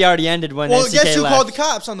 Well, the party already ended when Well, NCK guess who left. called the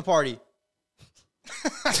cops on the party?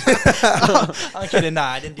 I'm kidding. Nah,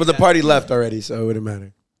 I didn't. Do But the that. party left already, so it wouldn't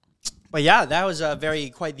matter. But yeah, that was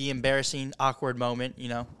quite the embarrassing, awkward moment. You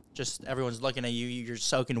know, just everyone's looking at you. You're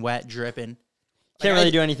soaking wet, dripping. Can't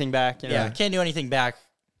really do anything back. You know? Yeah, can't do anything back.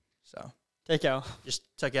 So Take out. just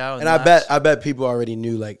took out. And I bet people already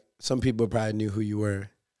knew. Like some people probably knew who you were.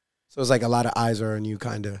 So it's like a lot of eyes are on you,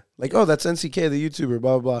 kind of like, oh, that's NCK, the YouTuber,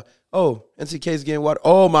 blah blah blah. Oh, NCK's getting water.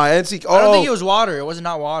 Oh my NCK. Oh, I don't think it was water. It was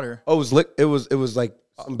not water. Oh, it was like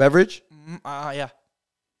some beverage. Yeah.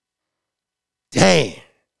 Dang.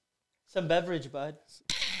 Some beverage, bud.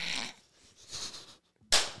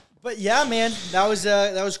 But yeah, man, that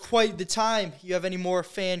was quite the time. You have any more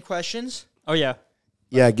fan questions? Oh yeah.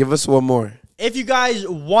 Yeah, give us one more. If you guys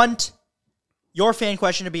want your fan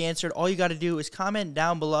question to be answered, all you got to do is comment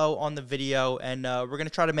down below on the video, and we're going to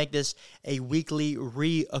try to make this a weekly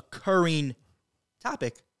reoccurring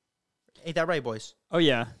topic. Ain't that right, boys? Oh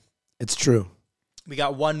yeah. It's true. We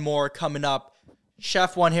got one more coming up.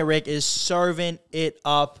 Chef One Hit Rick is serving it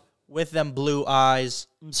up with them blue eyes.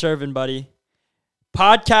 I'm serving, buddy.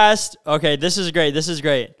 Podcast. Okay, this is great. This is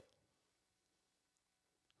great.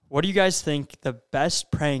 What do you guys think the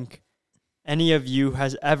best prank any of you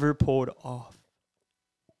has ever pulled off?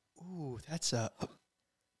 Ooh, that's got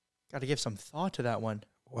to give some thought to that one.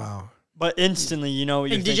 Wow. But instantly, you know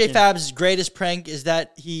what I you're think DJ thinking. Fab's greatest prank is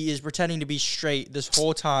that he is pretending to be straight this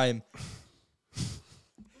whole time.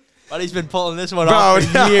 But he's been pulling this one off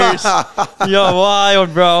for years. You're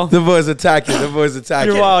wild, bro. The boys attacking.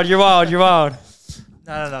 You're wild. You're wild. You're wild.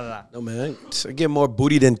 No. No, man. I get more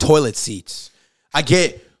booty than toilet seats. I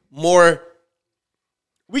get more.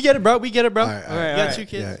 We get it, bro. All right, You all got right. 2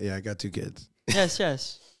 kids. Yeah, I got 2 kids.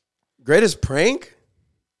 Yes. Greatest prank?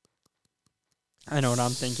 I know what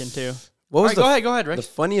I'm thinking too. What was All right, go ahead, Rick. the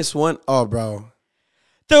funniest one? Oh, bro.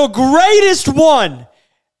 The greatest one.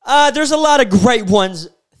 There's a lot of great ones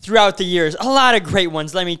throughout the years. A lot of great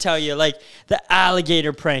ones, let me tell you. Like the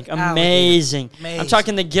alligator prank. Amazing. I'm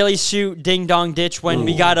talking the ghillie suit ding dong ditch when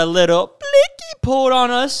we got a little blicky pulled on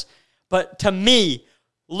us. But to me,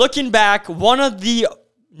 looking back, one of the,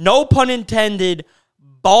 no pun intended,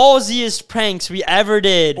 ballsiest pranks we ever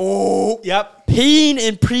did. Oh, yep. Peeing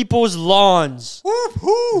in people's lawns.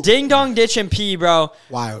 Ding dong ditch and pee, bro.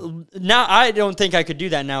 Wow. Now I don't think I could do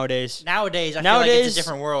that nowadays. Nowadays, I feel like it's a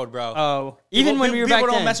different world, bro. Oh, even when we were back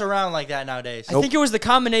people then. don't mess around like that nowadays. I think it was the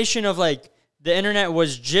combination of like the internet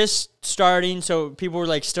was just starting, so people were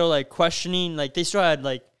like still like questioning. Like they still had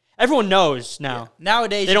like everyone knows now.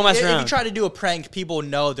 Nowadays, They don't mess if around. you try to do a prank, people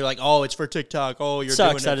know. They're like, oh, it's for TikTok. Oh, you're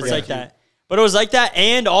Sucks doing that it it's for like that. But it was like that,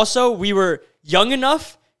 and also we were young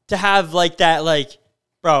enough to have like that. Like,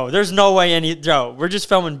 bro, there's no way we're just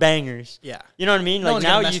filming bangers. Yeah. You know what I mean? No Like one's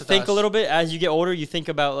gonna now mess you with think us. a little bit as you get older. You think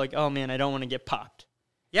about like, oh man, I don't want to get popped.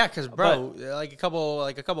 Yeah, because bro, like a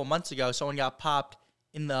couple months ago, someone got popped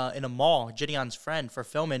in a mall. Gideon's friend for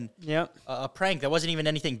filming Yep. a prank that wasn't even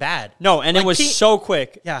anything bad. No, and Like it was so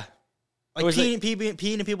quick. Yeah. Like was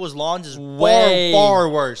peeing in people's lawns is Way- far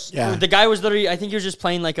worse. Yeah. The guy was literally, I think he was just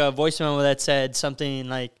playing like a voice memo that said something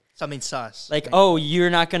like, Something sus. oh,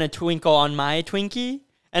 you're not going to twinkle on my Twinkie?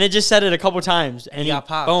 And it just said it a couple times. And he got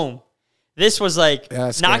popped. Boom. This was like Yeah,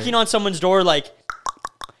 that's knocking scary. on someone's door, like,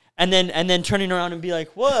 and then turning around and be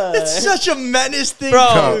like, what? It's such a menace thing,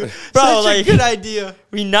 Bro, dude. bro, Such like- a good idea.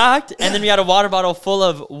 We knocked, and then we had a water bottle full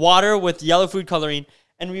of water with yellow food coloring,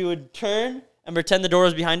 and we would turn and pretend the door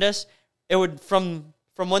was behind us. It would, from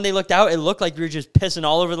when they looked out, it looked like we were just pissing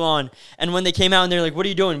all over the lawn. And when they came out and they're like, what are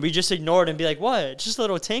you doing? We just ignored and be like, what? Just a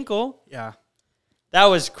little tinkle. Yeah. That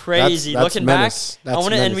was crazy. That's Looking menace. back, That's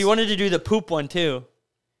and we menace. wanted to do the poop one too,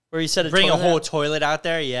 where you said Bring a toilet. whole toilet out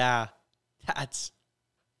there. Yeah.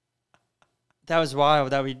 That was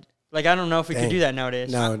wild. That we like. I don't know if we could Dang. do that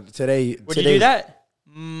nowadays. No, today. Would you do that,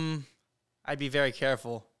 I'd be very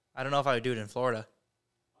careful. I don't know if I would do it in Florida.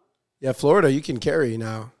 Yeah, Florida, you can carry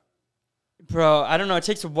now. bro? I don't know. It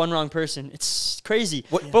takes one wrong person. It's crazy.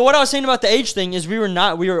 But what I was saying about the age thing is we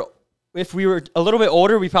were if we were a little bit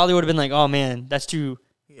older, we probably would have been like, oh man, that's too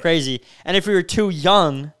crazy. And if we were too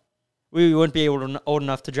young, we wouldn't be old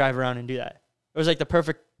enough to drive around and do that. It was like the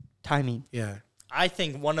perfect timing. Yeah. I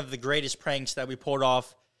think one of the greatest pranks that we pulled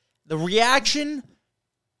off, the reaction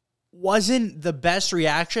wasn't the best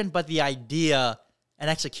reaction, but the idea and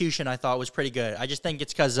execution I thought was pretty good. I just think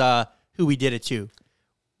it's because who we did it to.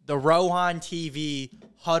 The Rohan TV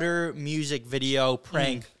Hutter music video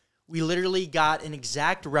prank. We literally got an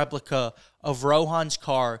exact replica of Rohan's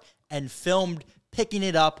car and filmed picking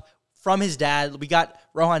it up from his dad. We got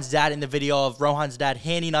Rohan's dad in the video of Rohan's dad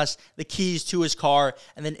handing us the keys to his car.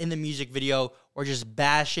 And then in the music video, we're just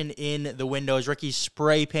bashing in the windows. Ricky's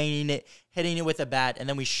spray painting it, hitting it with a bat. And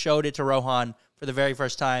then we showed it to Rohan for the very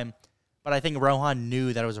first time. But I think Rohan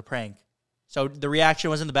knew that it was a prank. So the reaction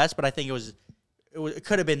wasn't the best, but I think it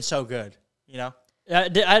could have been so good, you know?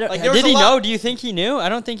 Did he know? Do you think he knew? I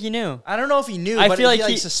don't think he knew. I don't know if he knew, I but feel like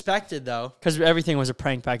he he suspected, though. Because everything was a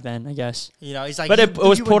prank back then, I guess. You know, he's like... But it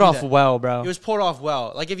was pulled off well, bro. It was pulled off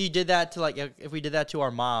well. Like, if you did that to, like, if we did that to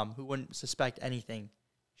our mom, who wouldn't suspect anything,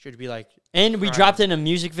 she'd be like... And we dropped in a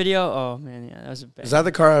music video. Oh, man, yeah, that was a bad... Is that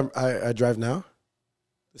the car I drive now?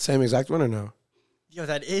 The same exact one or no? Yo,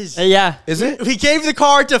 that is... yeah. Is it? We gave the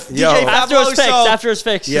car to DJ Fablo, After it was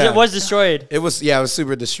fixed. Yeah. It was destroyed. It was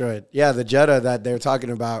super destroyed. Yeah, the Jetta that they're talking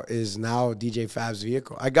about is now DJ Fab's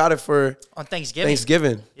vehicle. I got it for... On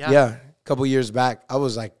Thanksgiving. Yeah. A couple years back. I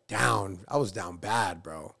was like down. I was down bad,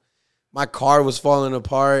 bro. My car was falling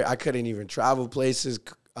apart. I couldn't even travel places.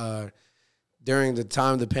 During the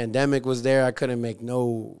time the pandemic was there, I couldn't make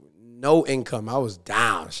no income. I was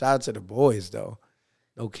down. Shout out to the boys, though.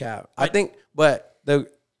 No cap. I think... But...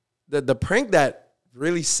 The prank that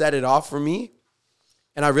really set it off for me,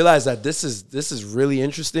 and I realized that this is really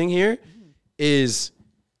interesting here, is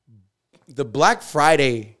the Black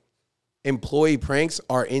Friday employee pranks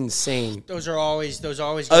are insane. Those always go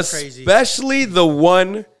crazy. Especially the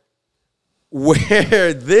one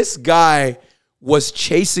where this guy was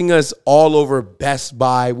chasing us all over Best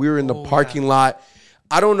Buy. We were in the parking lot.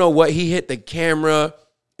 I don't know what he hit the camera.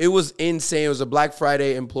 It was insane. It was a Black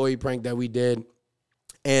Friday employee prank that we did.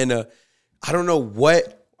 And I don't know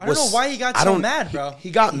what. I don't know why he got so mad, bro.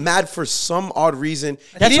 He got mad for some odd reason.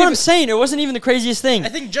 That's what I'm saying. It wasn't even the craziest thing. I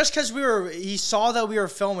think just because he saw that we were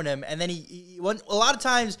filming him, and then a lot of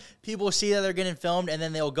times people see that they're getting filmed, and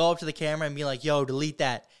then they'll go up to the camera and be like, "Yo, delete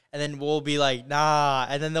that," and then we'll be like, "Nah,"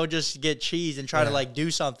 and then they'll just get cheese and try to like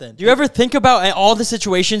do something. Do you ever think about all the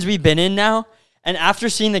situations we've been in now? And after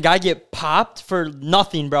seeing the guy get popped for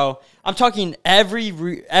nothing, bro, I'm talking every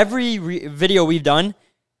video we've done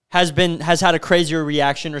has had a crazier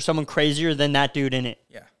reaction or someone crazier than that dude in it.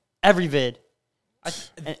 Yeah. Every vid.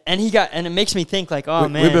 And it makes me think like, oh,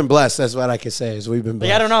 man. We've been blessed. That's what I can say is we've been blessed.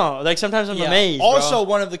 Like, I don't know. Like, sometimes I'm amazed, Also, bro.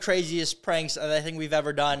 one of the craziest pranks that I think we've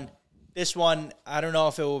ever done. This one, I don't know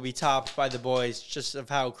if it will be topped by the boys just of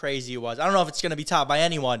how crazy it was. I don't know if it's going to be topped by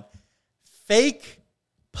anyone. Fake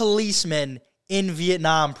policemen in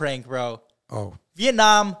Vietnam prank, bro. Oh.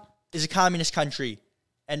 Vietnam is a communist country.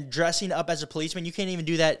 And dressing up as a policeman, you can't even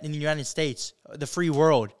do that in the United States, the free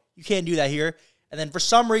world. You can't do that here. And then for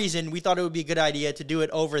some reason, we thought it would be a good idea to do it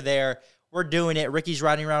over there. We're doing it. Ricky's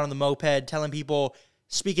riding around on the moped, telling people,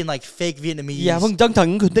 speaking like fake Vietnamese. Yeah,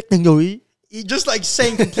 Just like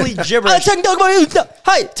saying complete gibberish.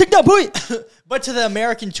 But to the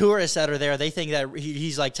American tourists that are there, they think that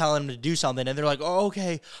he's like telling them to do something. And they're like, oh,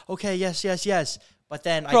 okay, yes. But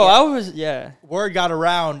then word got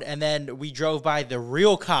around, and then we drove by the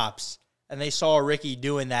real cops, and they saw Ricky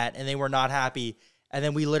doing that, and they were not happy. And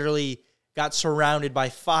then we literally got surrounded by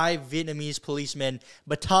 5 Vietnamese policemen,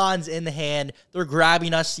 batons in the hand. They're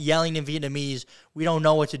grabbing us, yelling in Vietnamese. We don't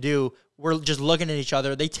know what to do. We're just looking at each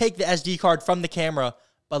other. They take the SD card from the camera,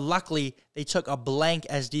 but luckily they took a blank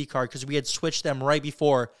SD card because we had switched them right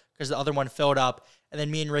before because the other one filled up. And then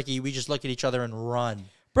me and Ricky, we just look at each other and run.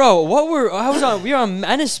 Bro, we were on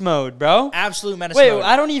menace mode, bro. Absolute menace mode. Wait,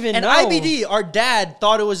 I don't even know. And IBD, our dad,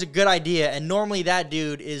 thought it was a good idea. And normally that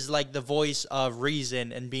dude is like the voice of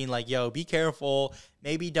reason and being like, yo, be careful.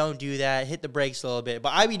 Maybe don't do that. Hit the brakes a little bit.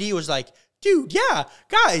 But IBD was like, dude, yeah,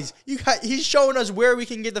 guys, he's showing us where we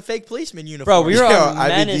can get the fake policeman uniform. Bro, we were on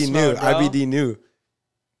menace mode, bro. IBD knew.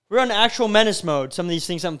 We're on actual menace mode. Some of these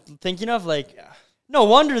things I'm thinking of, like, no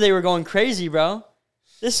wonder they were going crazy, bro.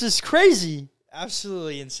 This is crazy.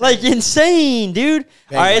 Absolutely insane. Like, insane, dude.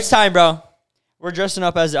 All right, it's time, bro. We're dressing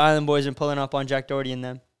up as the Island Boys and pulling up on Jack Doherty and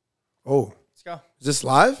them. Oh. Let's go. Is this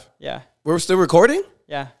live? Yeah. We're still recording?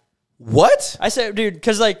 Yeah. What? I said, dude,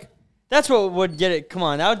 because, like, that's what would get it. Come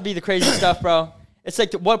on. That would be the crazy stuff, bro. It's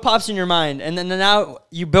like what pops in your mind, and then now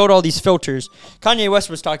you build all these filters. Kanye West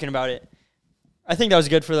was talking about it. I think that was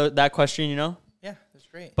good for that question, you know? Yeah, that's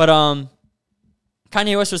great. But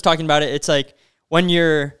Kanye West was talking about it. It's like when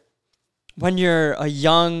you're a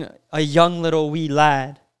young little wee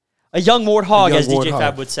lad, a young warthog, as DJ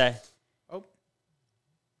Fab would say. Oh,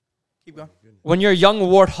 keep going. When you're a young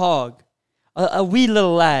warthog, a wee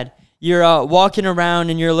little lad, you're walking around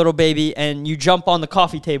and you're a little baby, and you jump on the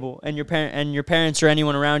coffee table, and your parents or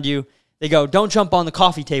anyone around you, they go, "Don't jump on the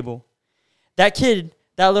coffee table." That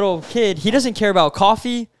little kid, he doesn't care about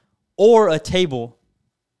coffee or a table,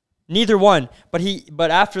 neither one.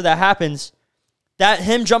 But after that happens,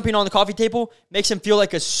 him jumping on the coffee table makes him feel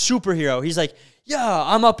like a superhero. He's like, "Yeah,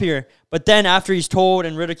 I'm up here." But then after he's told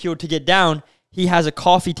and ridiculed to get down, he has a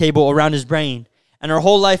coffee table around his brain. And our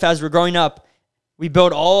whole life as we're growing up, we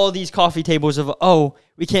build all these coffee tables of, oh,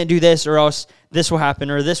 we can't do this or else this will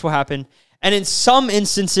happen or this will happen. And in some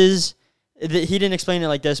instances, he didn't explain it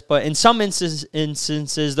like this, but in some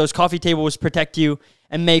instances, those coffee tables protect you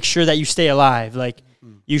and make sure that you stay alive. Like,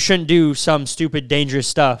 you shouldn't do some stupid, dangerous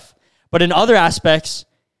stuff. But in other aspects,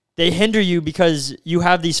 they hinder you because you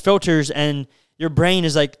have these filters and your brain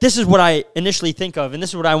is like, this is what I initially think of and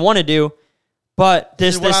this is what I want to do. But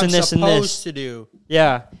this and this and this. Supposed to do.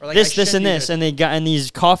 Yeah, like this and this, and these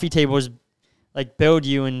coffee tables like build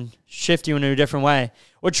you and shift you in a different way.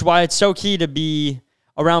 Which is why it's so key to be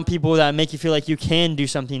around people that make you feel like you can do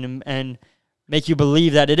something and make you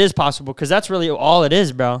believe that it is possible. Because that's really all it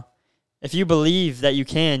is, bro. If you believe that you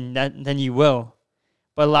can, then you will.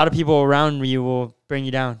 But a lot of people around you will bring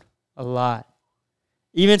you down a lot.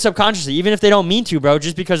 Even subconsciously, even if they don't mean to, bro,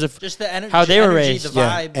 just because of just the how they were raised. The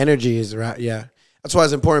vibe. Yeah, energy is right. Yeah. That's why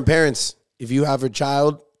it's important. Parents, if you have a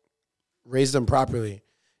child, raise them properly.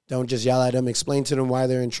 Don't just yell at them. Explain to them why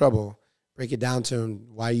they're in trouble. Break it down to them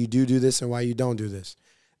why you do this and why you don't do this.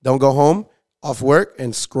 Don't go home, off work,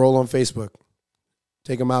 and scroll on Facebook.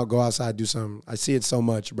 Take them out, go outside, do something. I see it so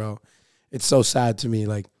much, bro. It's so sad to me.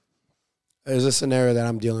 Like, there's a scenario that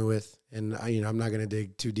I'm dealing with, and I'm not going to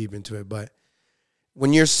dig too deep into it, but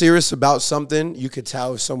when you're serious about something, you could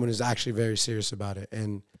tell if someone is actually very serious about it.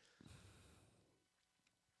 And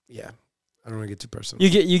yeah, I don't want to get too personal.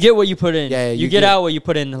 You get what you put in. Yeah, you get out what you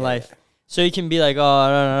put into life. So you can be like,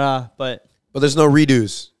 oh, but there's no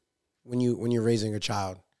redos when you're raising a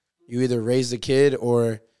child. You either raise the kid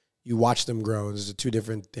or you watch them grow. Those are two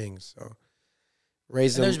different things. So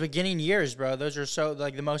raise them. Those beginning years, bro. Those are so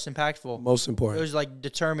like the most impactful, most important. Those like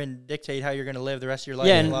dictate how you're gonna live the rest of your life.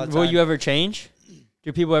 Yeah, and will you ever change?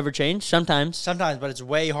 Do people ever change? Sometimes, but it's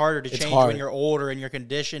way harder to change when you're older and you're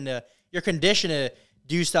conditioned to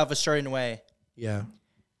do stuff a certain way. Yeah,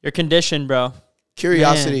 you're conditioned, bro.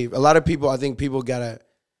 Curiosity. Man. A lot of people, I think people gotta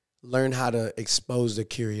learn how to expose the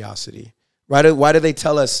curiosity. Why do they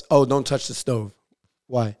tell us, oh, don't touch the stove?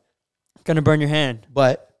 Why? Gonna burn your hand.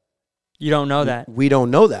 But you don't know that. We don't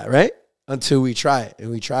know that, right? Until we try it, and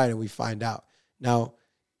we try it, and we find out. Now,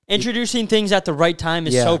 introducing things at the right time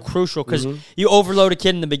is so crucial because you overload a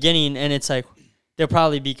kid in the beginning, and it's like they'll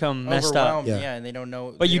probably become messed up. Yeah, and they don't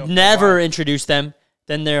know. But you never introduce them,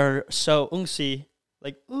 then they're so unksy.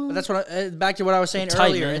 Like, but that's what back to what I was saying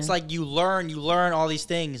earlier. It's like you learn all these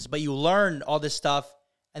things, but you learn all this stuff,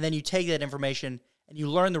 and then you take that information and you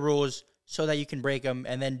learn the rules so that you can break them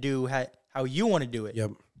and then do how you want to do it.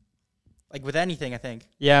 Yep. Like with anything, I think.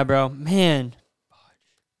 Yeah, bro. Man.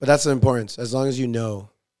 But that's the importance. As long as you know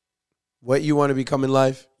what you want to become in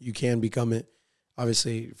life, you can become it,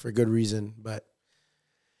 obviously, for good reason. But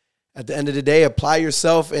at the end of the day, apply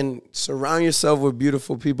yourself and surround yourself with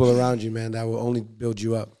beautiful people around you, man. That will only build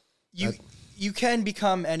you up. You can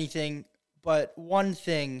become anything, but one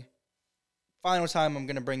thing, final time I'm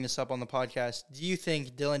going to bring this up on the podcast. Do you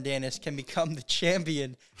think Dylan Dennis can become the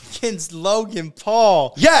champion against Logan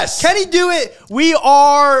Paul? Yes. Can he do it? We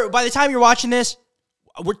are, by the time you're watching this,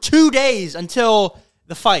 we're 2 days until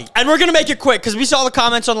the fight. And we're going to make it quick because we saw the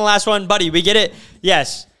comments on the last one. Buddy, we get it?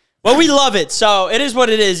 Yes. Well, we love it, so it is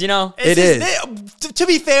what it is, you know? It is. To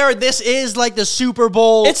be fair, this is like the Super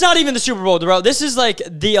Bowl. It's not even the Super Bowl, bro. This is like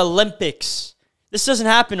the Olympics. This doesn't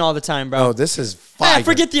happen all the time, bro. Oh, this is fire. Man,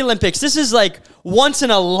 forget the Olympics. This is like once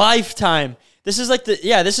in a lifetime. This is like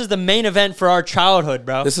this is the main event for our childhood,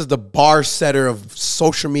 bro. This is the bar setter of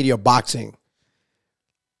social media boxing.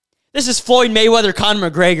 This is Floyd Mayweather,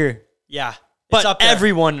 Conor McGregor. Yeah. But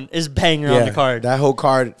everyone is banging on the card. That whole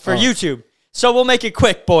card. For YouTube. So we'll make it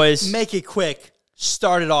quick, boys. Make it quick.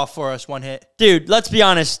 Start it off for us, one hit. Dude, let's be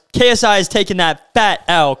honest. KSI is taking that fat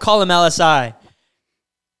L. Call him LSI.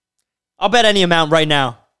 I'll bet any amount right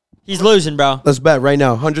now. He's losing, bro. Let's bet right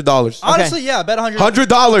now. $100. Honestly, yeah, bet $100.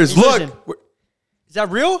 $100. Look. Is that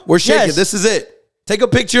real? We're shaking. Yes. This is it. Take a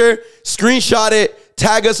picture, screenshot it,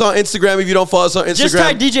 tag us on Instagram if you don't follow us on Instagram. Just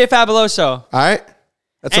tag DJ Fabuloso. All right?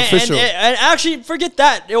 That's official. And actually, forget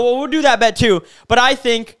that. We'll do that bet too. But I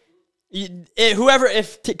think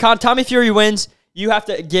if Tommy Fury wins, you have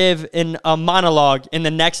to give a monologue in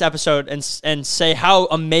the next episode and say how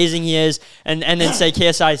amazing he is, and then say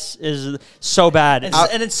KSI is so bad.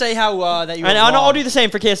 And then say how that you. And I'll do the same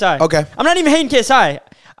for KSI. Okay. I'm not even hating KSI.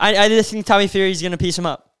 I just think Tommy Fury's gonna piece him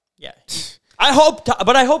up. Yeah. I hope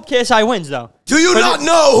KSI wins though. Do you not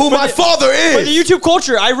know who my father is? For the YouTube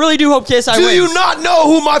culture, I really do hope KSI wins. Do you not know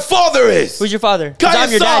who my father is? Who's your father? 'Cause I'm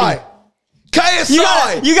your daddy.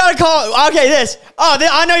 KSI. You gotta call. Okay, this.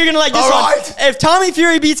 I know you're gonna like this All one. right. If Tommy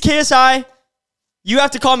Fury beats KSI, you have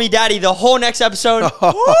to call me daddy the whole next episode.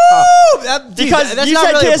 Woo! Because that's you not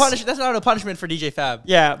said really KS that's not a punishment for DJ Fab.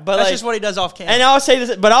 Yeah, but That's just what he does off camera. And I'll say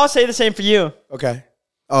this, but I'll say the same for you. Okay.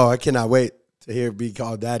 Oh, I cannot wait to hear be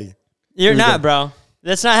called daddy. You're we not, go. bro.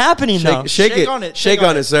 That's not happening though. Shake it. on it. Shake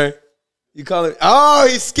on it, sir. You call it. Oh,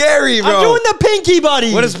 he's scary, bro. I'm doing the pinky,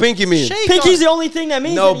 buddy. What does pinky mean? Shake Pinky's on the only thing that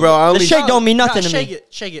means. No, bro, I The only- shake don't mean nothing to shake me. it.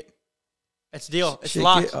 Shake it. It's deal. It's Shake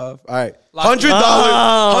locked. it up. All right. Locked.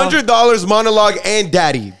 $100 monologue and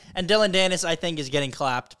daddy. And Dylan Dennis, I think, is getting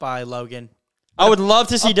clapped by Logan. I would love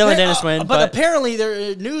to see Dylan Dennis win, But apparently,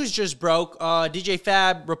 their news just broke. DJ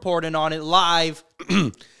Fab reporting on it live.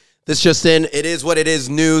 This just in, it is what it is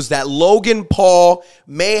news that Logan Paul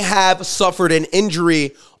may have suffered an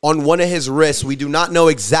injury on one of his wrists. We do not know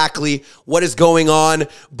exactly what is going on,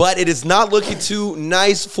 but it is not looking too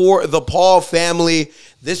nice for the Paul family.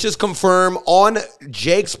 This just confirmed on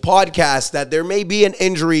Jake's podcast that there may be an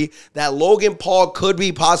injury, that Logan Paul could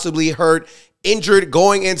be possibly hurt, injured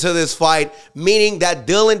going into this fight, meaning that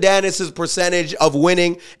Dylan Dennis's percentage of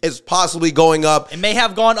winning is possibly going up. It may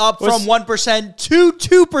have gone up from 1% to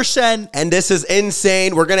 2%. And this is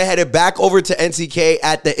insane. We're going to head it back over to NCK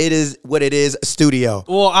at the It Is What It Is studio.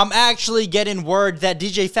 Well, I'm actually getting word that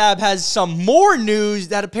DJ Fab has some more news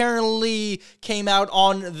that apparently came out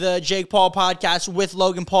on the Jake Paul podcast with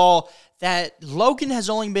Logan Paul, that Logan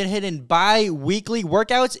has only been hitting bi-weekly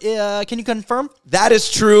workouts. Can you confirm? That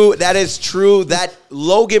is true. That is true. That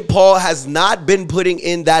Logan Paul has not been putting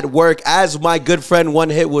in that work. As my good friend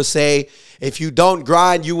One Hit will say, if you don't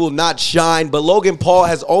grind, you will not shine. But Logan Paul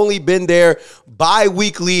has only been there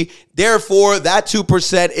bi-weekly. Therefore, that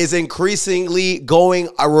 2% is increasingly going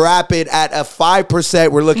rapid at a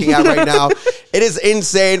 5% we're looking at right now. It is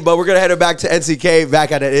insane, but we're going to head it back to NCK,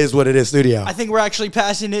 back at It Is What It Is studio. I think we're actually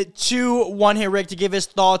passing it to One Hit Rick to give his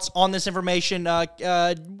thoughts on this information.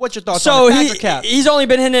 What's your thoughts on the cap? He's only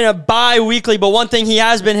been hitting a bi-weekly, but one thing he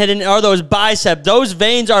has been hitting are those biceps. Those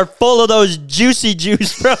veins are full of those juicy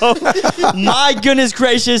juice, bro. My goodness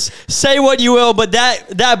gracious. Say what you will, but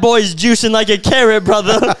that boy's juicing like a carrot,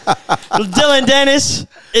 brother. Dylan Dennis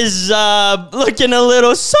is looking a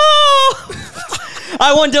little soft.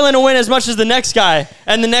 I want Dylan to win as much as the next guy,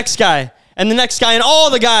 and the next guy, and the next guy, and all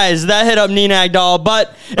the guys that hit up Nina Agdal,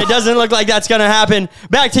 but it doesn't look like that's going to happen.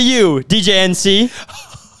 Back to you, DJ NC.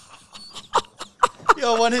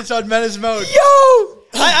 Yo, One Hit's on menace mode. Yo!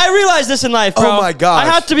 I realize this in life, bro. Oh, my gosh. I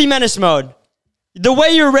have to be menace mode. The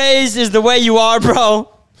way you're raised is the way you are, bro.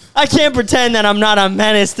 I can't pretend that I'm not a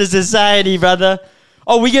menace to society, brother.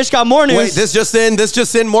 Oh, we just got more news. Wait, this just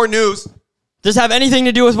in, more news. Does it have anything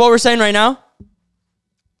to do with what we're saying right now?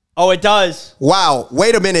 Oh, it does. Wow,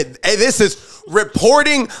 wait a minute. Hey, this is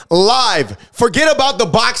reporting live. Forget about the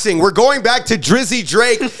boxing. We're going back to Drizzy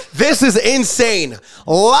Drake. This is insane.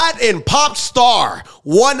 Latin pop star,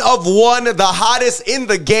 one of one, the hottest in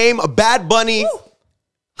the game, Bad Bunny.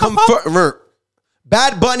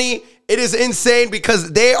 Bad Bunny, it is insane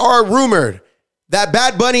because they are rumored that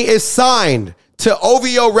Bad Bunny is signed to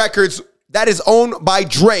OVO Records that is owned by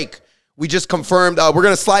Drake. We just confirmed. We're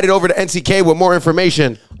going to slide it over to NCK with more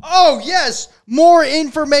information. Oh, yes. More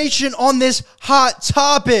information on this hot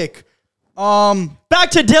topic. Back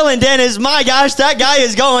to Dylan Dennis. My gosh, that guy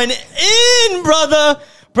is going in, brother.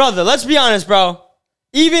 Brother, let's be honest, bro.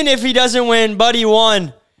 Even if he doesn't win, buddy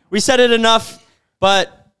won. We said it enough,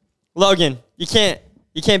 but Logan, you can't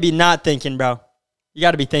be not thinking, bro. You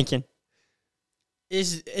got to be thinking.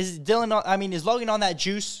 Is Dylan? I mean, is Logan on that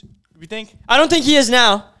juice? You think? I don't think he is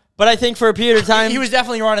now, but I think for a period of time He was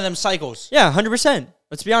definitely running them cycles. Yeah, 100%.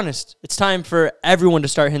 Let's be honest. It's time for everyone to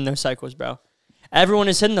start hitting those cycles, bro. Everyone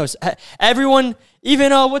is hitting those. Everyone,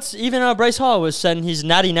 even Bryce Hall was saying he's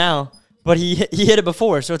natty now, but he hit it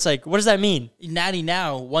before. So it's like, what does that mean? Natty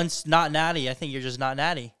now. Once not natty, I think you're just not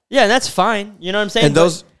natty. Yeah, and that's fine. You know what I'm saying? And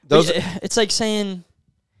those it's like saying,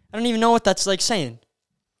 I don't even know what that's like saying.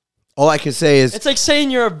 All I can say is It's like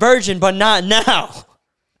saying you're a virgin, but not now.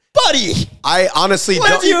 Buddy, I honestly What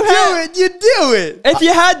don't. if you do it? You do it. if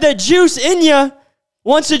you had the juice in you,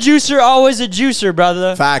 once a juicer, always a juicer,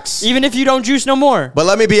 brother. Facts. Even if you don't juice no more. But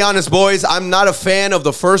let me be honest, boys. I'm not a fan of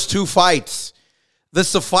the first two fights. This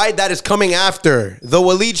is the fight that is coming after. The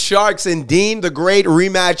Waleed Sharks and Dean the Great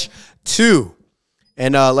rematch 2.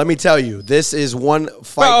 And let me tell you, this is one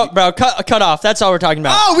fight. Bro, cut off. That's all we're talking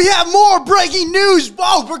about. Oh, we have more breaking news.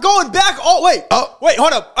 Whoa, we're going back. Oh, wait. Oh. Wait,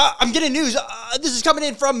 hold up. I'm getting news. This is coming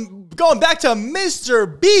in from going back to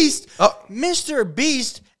Mr. Beast. Oh. Mr.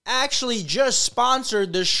 Beast actually just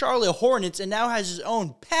sponsored the Charlotte Hornets and now has his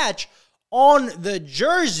own patch on the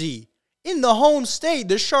jersey in the home state.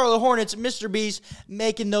 The Charlotte Hornets, Mr. Beast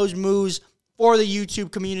making those moves for the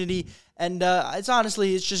YouTube community. And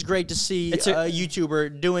it's just great to see a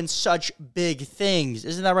YouTuber doing such big things.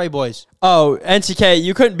 Isn't that right, boys? Oh, NCK,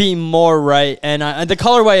 you couldn't be more right. And the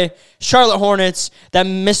colorway, Charlotte Hornets, that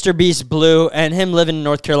Mr. Beast blue, and him living in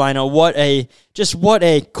North Carolina, what a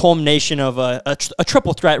culmination of a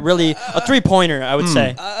triple threat, really, a three-pointer, I would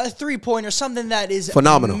say. A three-pointer, something that is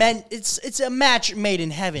phenomenal. It's a match made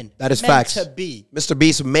in heaven. That is meant facts. to be. Mr.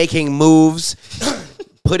 Beast making moves,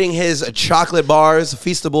 putting his chocolate bars,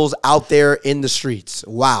 Feastables out there in the streets.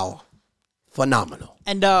 Wow. Phenomenal.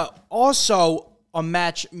 And also a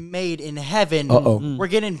match made in heaven. We're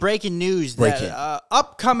getting breaking news that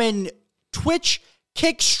upcoming Twitch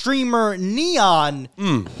kick streamer Neon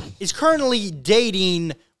is currently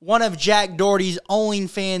dating one of Jack Doherty's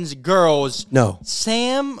OnlyFans girls. No.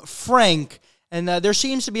 Sam Frank. And there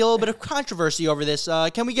seems to be a little bit of controversy over this.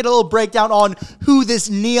 Can we get a little breakdown on who this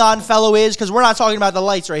Neon fellow is? Because we're not talking about the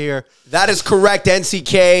lights right here. That is correct,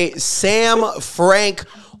 NCK. Sam Frank,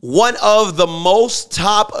 one of the most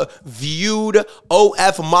top viewed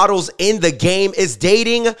OF models in the game, is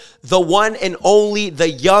dating the one and only the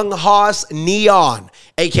young hoss Neon,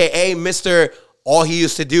 a.k.a. Mr. All he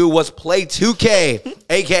used to do was play 2K,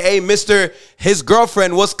 a.k.a. Mr. His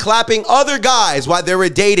girlfriend was clapping other guys while they were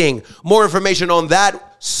dating. More information on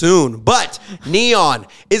that soon. But Neon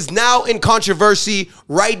is now in controversy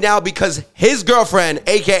right now because his girlfriend,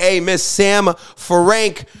 a.k.a. Miss Sam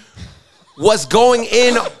Frank, was going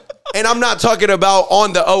in. And I'm not talking about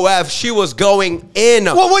on the OF. She was going in.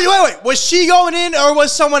 Well, wait. Was she going in or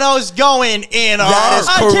was someone else going in? That is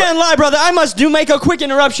I can't lie, brother. I must make a quick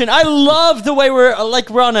interruption. I love the way we're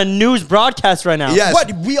on a news broadcast right now. Yes.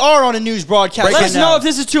 What? We are on a news broadcast. Let us know if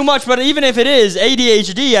this is too much, but even if it is,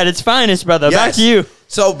 ADHD at its finest, brother. Yes. Back to you.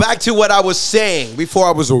 So back to what I was saying before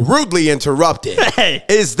I was rudely interrupted. Hey.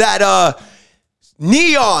 Is that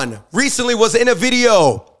Neon recently was in a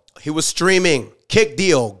video. He was streaming Kick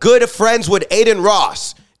Deal. Good friends with Aiden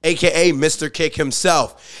Ross, a.k.a. Mr. Kick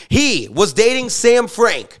himself. He was dating Sam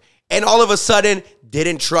Frank and all of a sudden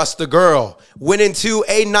didn't trust the girl. Went into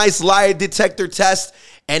a nice lie detector test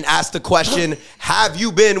and asked the question, have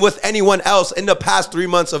you been with anyone else in the past 3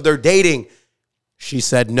 months of their dating? She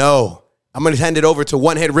said no. I'm going to hand it over to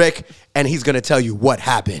One Hit Rick, and he's going to tell you what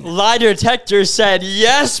happened. Lie detector said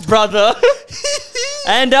yes, brother.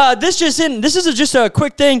 And this is just a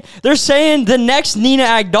quick thing. They're saying the next Nina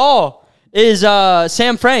Agdal is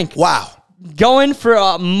Sam Frank. Wow. Going for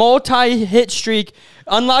a multi-hit streak,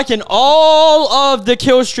 unlocking all of the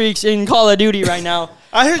kill streaks in Call of Duty right now.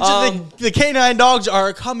 I heard the K9 dogs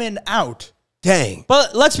are coming out. Dang.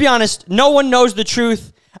 But let's be honest, no one knows the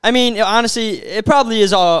truth. I mean, honestly, it probably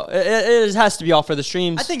is all. It has to be all for the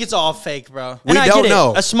streams. I think it's all fake, bro. We don't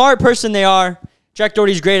know. A smart person they are. Jack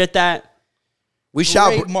Doherty's great at that. We shall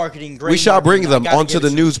bring them onto the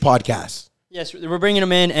news podcast. Yes, we're bringing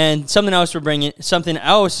them in, and something else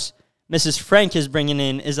Mrs. Frank is bringing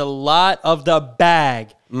in is a lot of the bag.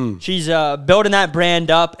 She's building that brand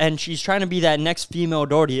up, and she's trying to be that next female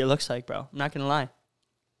Doherty, it looks like, bro. I'm not going to lie.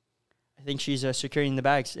 I think she's securing the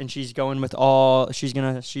bags, and she's going with all. She's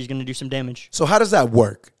gonna do some damage. So how does that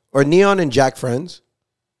work? Are Neon and Jack friends?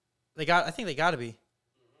 I think they got to be.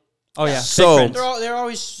 Oh yeah. So big friends. They're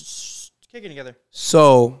always kicking together.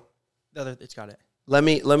 So It's got it. let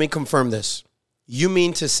me confirm this. You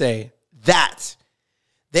mean to say that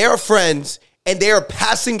they are friends and they are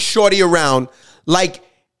passing Shorty around like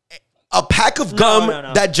a pack of gum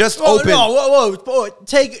that just opened? Whoa.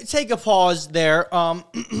 Take a pause there.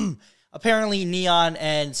 Apparently, Neon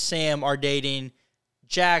and Sam are dating.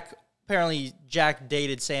 Apparently, Jack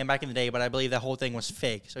dated Sam back in the day, but I believe that whole thing was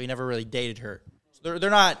fake, so he never really dated her. So they're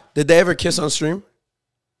not. Did they ever kiss on stream?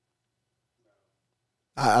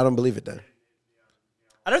 I don't believe it then.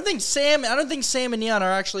 I don't think Sam and Neon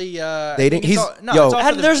are actually dating.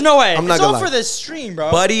 There's no way. I'm not it's gonna all lie. for this stream,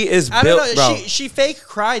 bro. Buddy is I don't built, know. bro. She fake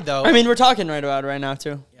cried though. I mean, we're talking right about it right now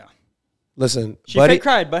too. Yeah. Listen, She buddy, fake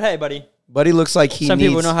cried, but hey, buddy. Buddy looks like he Some needs.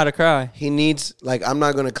 people know how to cry. He needs, like, I'm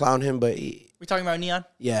not gonna clown him, but We talking about Neon?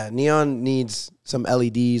 Neon needs some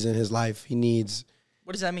LEDs in his life. He needs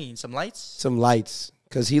What does that mean? Some lights? some lights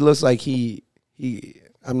because he looks like he.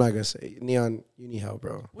 I'm not gonna say Neon. You need help,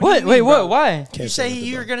 bro. What? do you Wait, mean, what? bro? Why? You say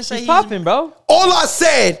you're gonna say He's popping, bro. All I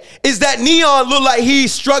said is that Neon look like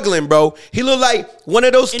he's struggling, bro. He look like one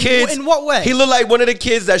of those kids. In what way? He look like one of the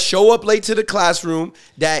kids that show up late to the classroom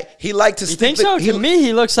that he like to. You think so? To me,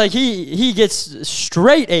 he looks like he gets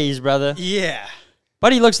straight A's, brother. Yeah.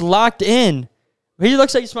 But he looks locked in. He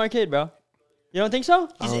looks like a smart kid, bro. You don't think so?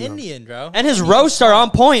 He's Indian, bro. And his roasts are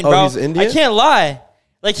on point, bro. he's Indian? I can't lie.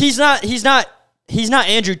 Like he's not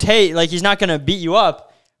Andrew Tate. Like he's not gonna beat you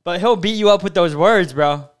up, but he'll beat you up with those words,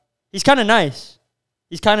 bro. He's kind of nice.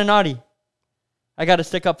 He's kind of naughty. I got to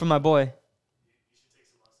stick up for my boy.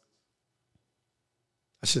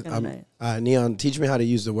 Neon, teach me how to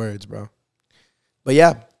use the words, bro. But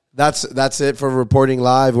yeah, that's it for reporting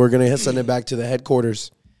live. We're gonna send it back to the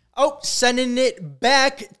headquarters. Oh, sending it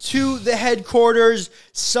back to the headquarters.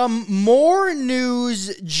 Some more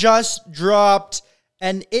news just dropped,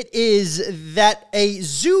 and it is that a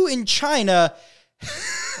zoo in China.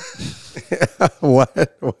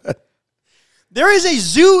 What? There is a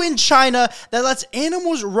zoo in China that lets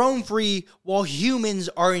animals roam free while humans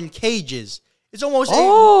are in cages. It's almost it's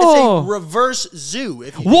a reverse zoo.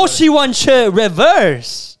 If you think What she wants to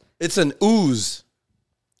reverse? It's an ooze.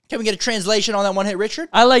 Can we get a translation on that one hit, Richard?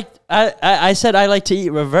 I said I like to eat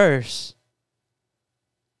reverse.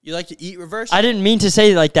 You like to eat reverse? I didn't mean to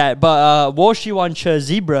say it like that, but what she wants to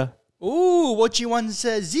zebra? Ooh, what you want to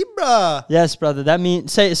say, zebra? Yes, brother. That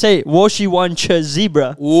means say what she wants to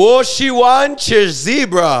zebra, What she wants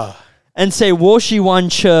zebra. and say what she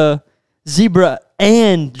wants to zebra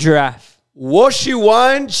and giraffe. What she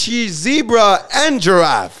wants zebra and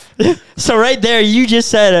giraffe. So right there, you just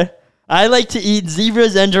said I like to eat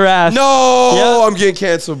zebras and giraffes. No, Yep. I'm getting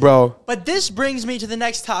canceled, bro. But this brings me to the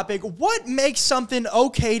next topic. What makes something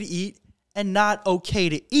okay to eat and not okay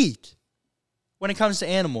to eat when it comes to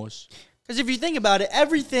animals? Because if you think about it,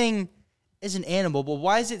 everything is an animal, but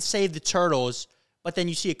why does it save the turtles, but then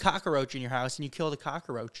you see a cockroach in your house and you kill the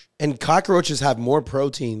cockroach? And cockroaches have more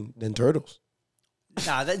protein than turtles.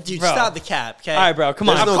 Nah, dude, Bro. stop the cap, okay? All right, bro. Come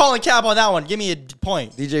on. I'm calling cap on that one. Give me a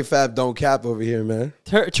point. DJ Fab don't cap over here, man.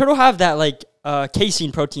 Turtle have that like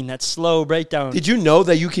casein protein, that slow breakdown. Did you know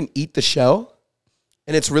that you can eat the shell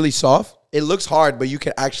and it's really soft? It looks hard, but you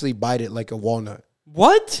can actually bite it like a walnut.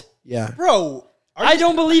 What? Yeah. Bro, I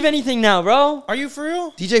don't believe anything now, bro. are you for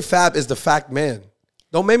real? DJ Fab is the fact man.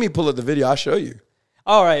 Don't make me pull up the video. I'll show you.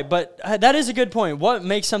 All right, but that is a good point. What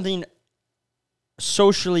makes something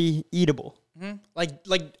socially eatable? Like,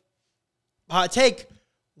 hot take,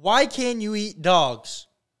 why can't you eat dogs?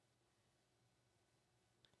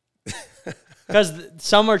 Because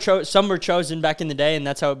some were chosen back in the day, and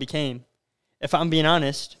that's how it became. If I'm being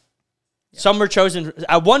honest, some were chosen.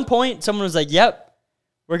 At one point, someone was like, "Yep,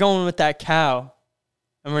 we're going with that cow,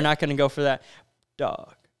 and we're not going to go for that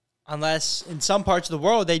dog." Unless in some parts of the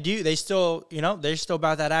world they do, they're still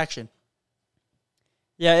about that action.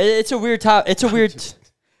 Yeah, it's a weird top. It's a weird.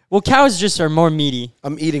 Well, cows just are more meaty.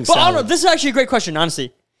 I'm eating But I don't know, salad. this is actually a great question,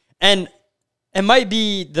 honestly, and it might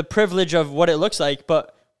be the privilege of what it looks like,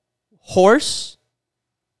 but horse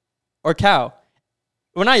or cow?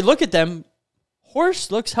 When I look at them,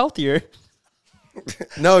 horse looks healthier.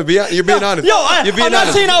 No, you're being honest. Yo, You're being I'm not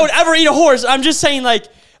honest. saying I would ever eat a horse. I'm just saying, like,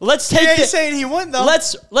 let's He take ain't the, saying he wouldn't though.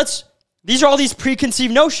 let's. These are all these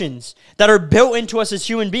preconceived notions that are built into us as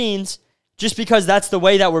human beings, just because that's the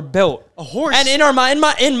way that we're built. A horse. And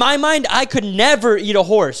in my mind, I could never eat a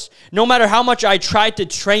horse, no matter how much I tried to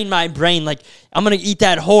train my brain. Like, I'm gonna eat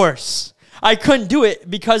that horse. I couldn't do it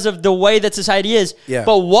because of the way that society is. Yeah.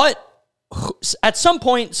 But at some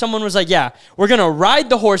point, someone was like, "Yeah, we're gonna ride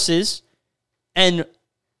the horses and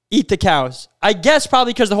eat the cows." I guess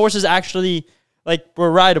probably because the horses actually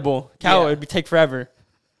were rideable. Cow would take forever.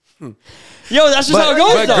 Yo, that's just how it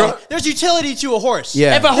goes, though. There's utility to a horse.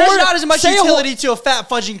 Yeah. If a There's horse not as much say a utility to a fat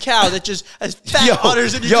fudging cow that just has fat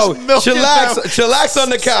udders and you yo, just milk it chillax, down. chillax on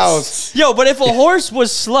the cows. Yo, but if a horse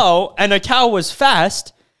was slow and a cow was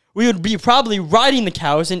fast, we would be probably riding the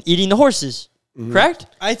cows and eating the horses. Correct?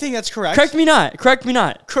 I think that's correct. Correct me not. Correct me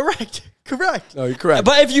not. Correct. No, you're correct.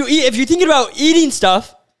 But if you're thinking about eating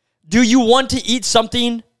stuff, do you want to eat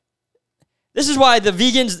something? This is why the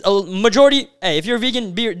vegans, majority, hey, if you're a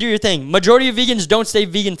vegan, do your thing. Majority of vegans don't stay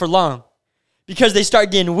vegan for long because they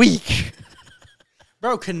start getting weak.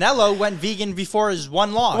 Bro, Canelo went vegan before his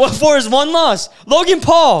one loss. What for his one loss? Logan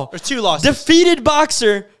Paul, Or two losses. defeated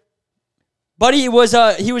boxer, Buddy was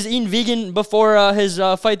eating vegan before his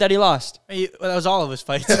fight that he lost. That was all of his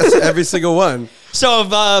fights. That's every single one. So if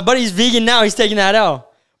Buddy's vegan now, he's taking that L.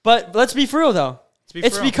 But let's be for real though.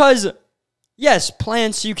 It's because yes,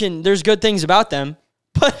 plants there's good things about them,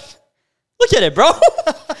 but look at it, bro.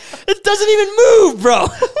 It doesn't even move, bro.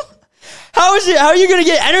 How are you gonna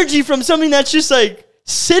get energy from something that's just like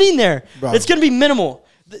sitting there? Bro. It's gonna be minimal.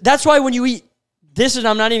 That's why when you eat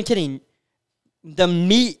I'm not even kidding.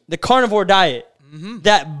 The carnivore diet,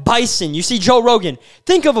 that bison. You see Joe Rogan.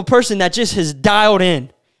 Think of a person that just has dialed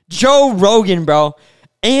in. Joe Rogan, bro.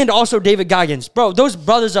 And also David Goggins. Bro, those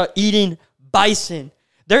brothers are eating bison.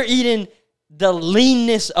 They're eating the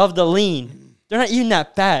leanness of the lean. They're not eating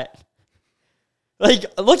that fat. Like,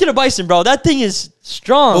 look at a bison, bro. That thing is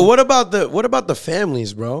strong. But what about the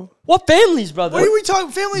families, bro? What families, brother? What are we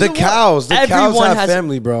talking? Families? The cows. The cows Everyone have has-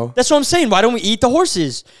 family, bro. That's what I'm saying. Why don't we eat the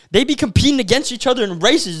horses? They be competing against each other in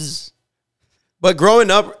races. But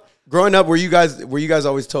growing up, were you guys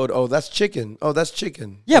always told, "Oh, that's chicken. Oh, that's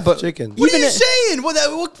chicken." Yeah, That's but chicken. What are Even you it- saying? Well, that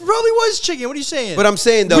probably was chicken. What are you saying? But I'm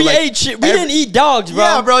saying though, We like, ate shit. We didn't eat dogs, bro.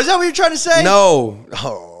 yeah, bro. Is that what you're trying to say? No.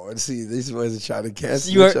 Oh, see, these boys are trying to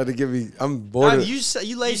cancel. You are- Trying to give me. I'm bored. You laid said it,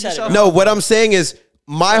 yourself. No, what I'm saying is,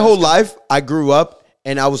 my whole life, I grew up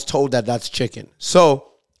and I was told that that's chicken.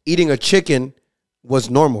 So eating a chicken was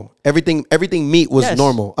normal. Everything meat was Yes.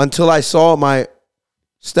 normal until I saw my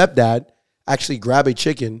stepdad actually grab a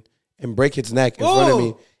chicken and break its neck in front of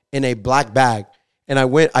me in a black bag. And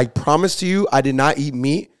I promise to you, I did not eat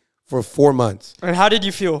meat for 4 months. And how did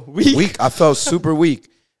you feel? Weak? Weak. I felt super weak.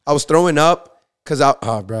 I was throwing up because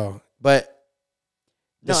bro. But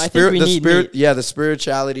No, I think we need meat. yeah, the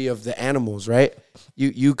spirituality of the animals, right?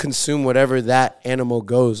 You consume whatever that animal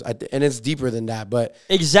goes, and it's deeper than that. But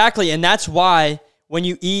Exactly. And that's why when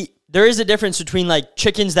you eat, there is a difference between like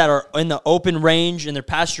chickens that are in the open range and they're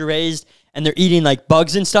pasture raised and they're eating like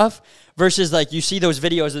bugs and stuff versus like you see those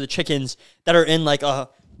videos of the chickens that are in like a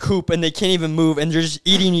coop and they can't even move and they're just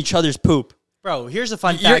eating each other's poop. Bro, here's a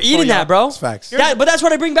fun fact. You're for eating y'all. that, bro. it's facts. But that's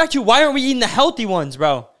what I bring back to. Why aren't we eating the healthy ones,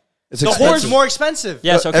 bro? It's The expensive. horse more expensive.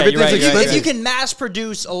 Yes, okay, everything's you're right. You're right, expensive. If you can mass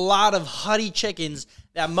produce a lot of huddy chickens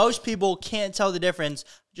that most people can't tell the difference,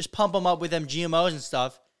 just pump them up with them GMOs and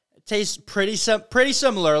stuff. It tastes pretty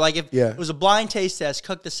similar. Like if it was a blind taste test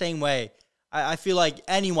cooked the same way, I feel like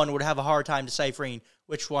anyone would have a hard time deciphering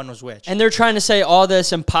which one was which. And they're trying to say all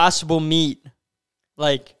this impossible meat.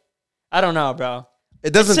 Like, I don't know, bro.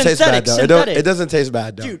 It doesn't It's taste bad synthetic, though. synthetic. It doesn't taste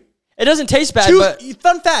bad though. Dude, It doesn't taste bad, but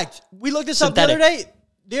fun fact. We looked this up the other day.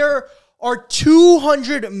 There are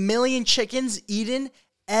 200 million chickens eaten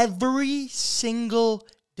every single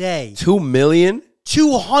day. 2 million.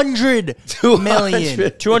 200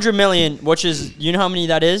 million 200 million, which is, you know how many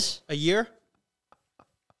that is? a year.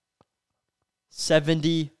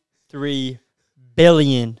 73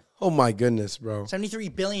 billion. Oh my goodness, bro. 73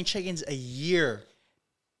 billion chickens a year.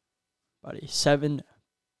 Buddy,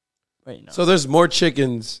 Wait, no. So there's more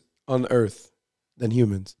chickens on Earth than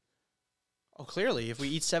humans. Oh, clearly, if we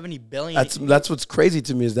eat 70 billion, That's what's crazy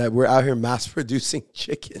to me is that we're out here mass producing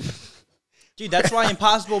chicken. dude, that's why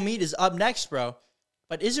Impossible Meat is up next, bro.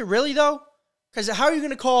 But is it really though? Because how are you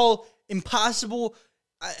gonna call Impossible?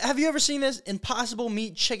 Have you ever seen this Impossible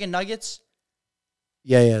Meat chicken nuggets?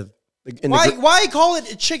 Yeah. Why call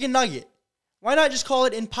it a chicken nugget? Why not just call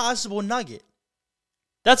it Impossible Nugget?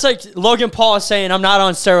 That's like Logan Paul saying, I'm not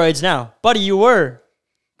on steroids now. Buddy, you were.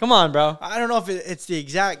 Come on, bro. I don't know if it's the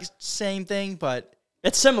exact same thing, but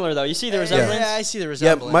It's similar, though. You see the resemblance? yeah, I see the Yeah,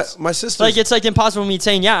 resemblance. my sister. It's like Impossible Meat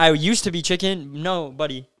saying, yeah, I used to be chicken. No,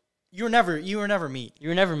 buddy. You were never meat. You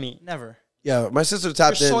were never meat. Never. Yeah, my sister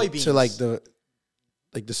tapped You're into soybeans.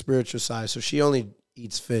 the spiritual side, so she only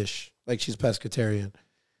eats fish. Like she's pescatarian.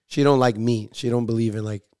 She don't like meat. She don't believe in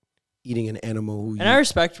like eating an animal. And I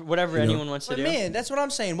respect whatever You know. anyone wants to But do. man, that's what I'm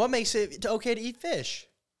saying. What makes it okay to eat fish?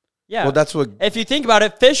 Yeah. Well, that's what. If you think about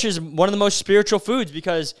it, fish is one of the most spiritual foods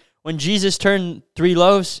because when Jesus turned 3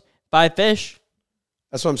 loaves, 5 fish.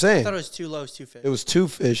 That's what I'm I saying. thought it was 2 loaves, 2 fish. It was 2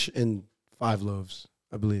 fish and 5 loaves,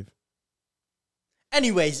 I believe.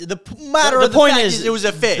 Anyways, the point point fact is it was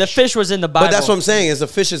a fish. The fish was in the Bible. But that's what I'm saying is the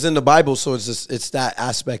fish is in the Bible, so it's that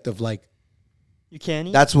aspect of like You can't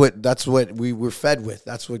eat? that's what we were fed with.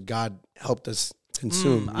 That's what God helped us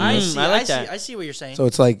consume. you I know? see. I like I see. that. I see what you're saying. So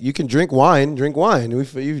it's like you can drink wine.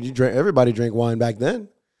 Everybody drank wine back then.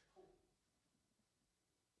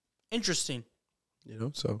 Interesting. You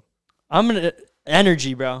know, so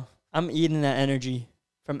energy, bro. I'm eating that energy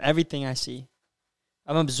from everything I see.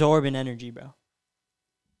 I'm absorbing energy, bro.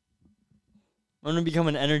 I'm gonna become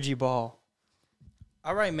an energy ball.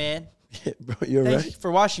 All right, man. bro, you're Thanks right.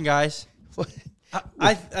 for watching, guys.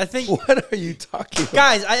 I think, What are you talking about?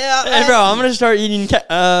 guys. Hey, bro, I'm gonna start eating.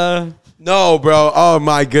 No, bro. Oh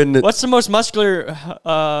my goodness. What's the most muscular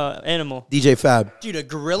animal? DJ Fab. dude, a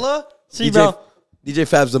gorilla. See, DJ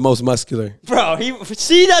Fab's the most muscular. bro.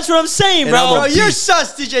 See, that's what I'm saying, And I'm bro. Bro, a you're beast.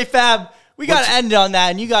 sus, DJ Fab. We gotta end it on that,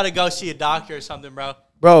 and you gotta go see a doctor or something, bro.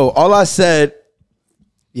 Bro, all I said,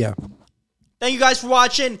 yeah. Thank you guys for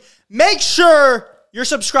watching. Make sure you're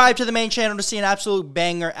subscribed to the main channel to see an absolute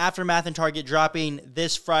banger. Aftermath and Target dropping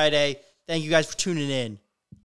this Friday. Thank you guys for tuning in.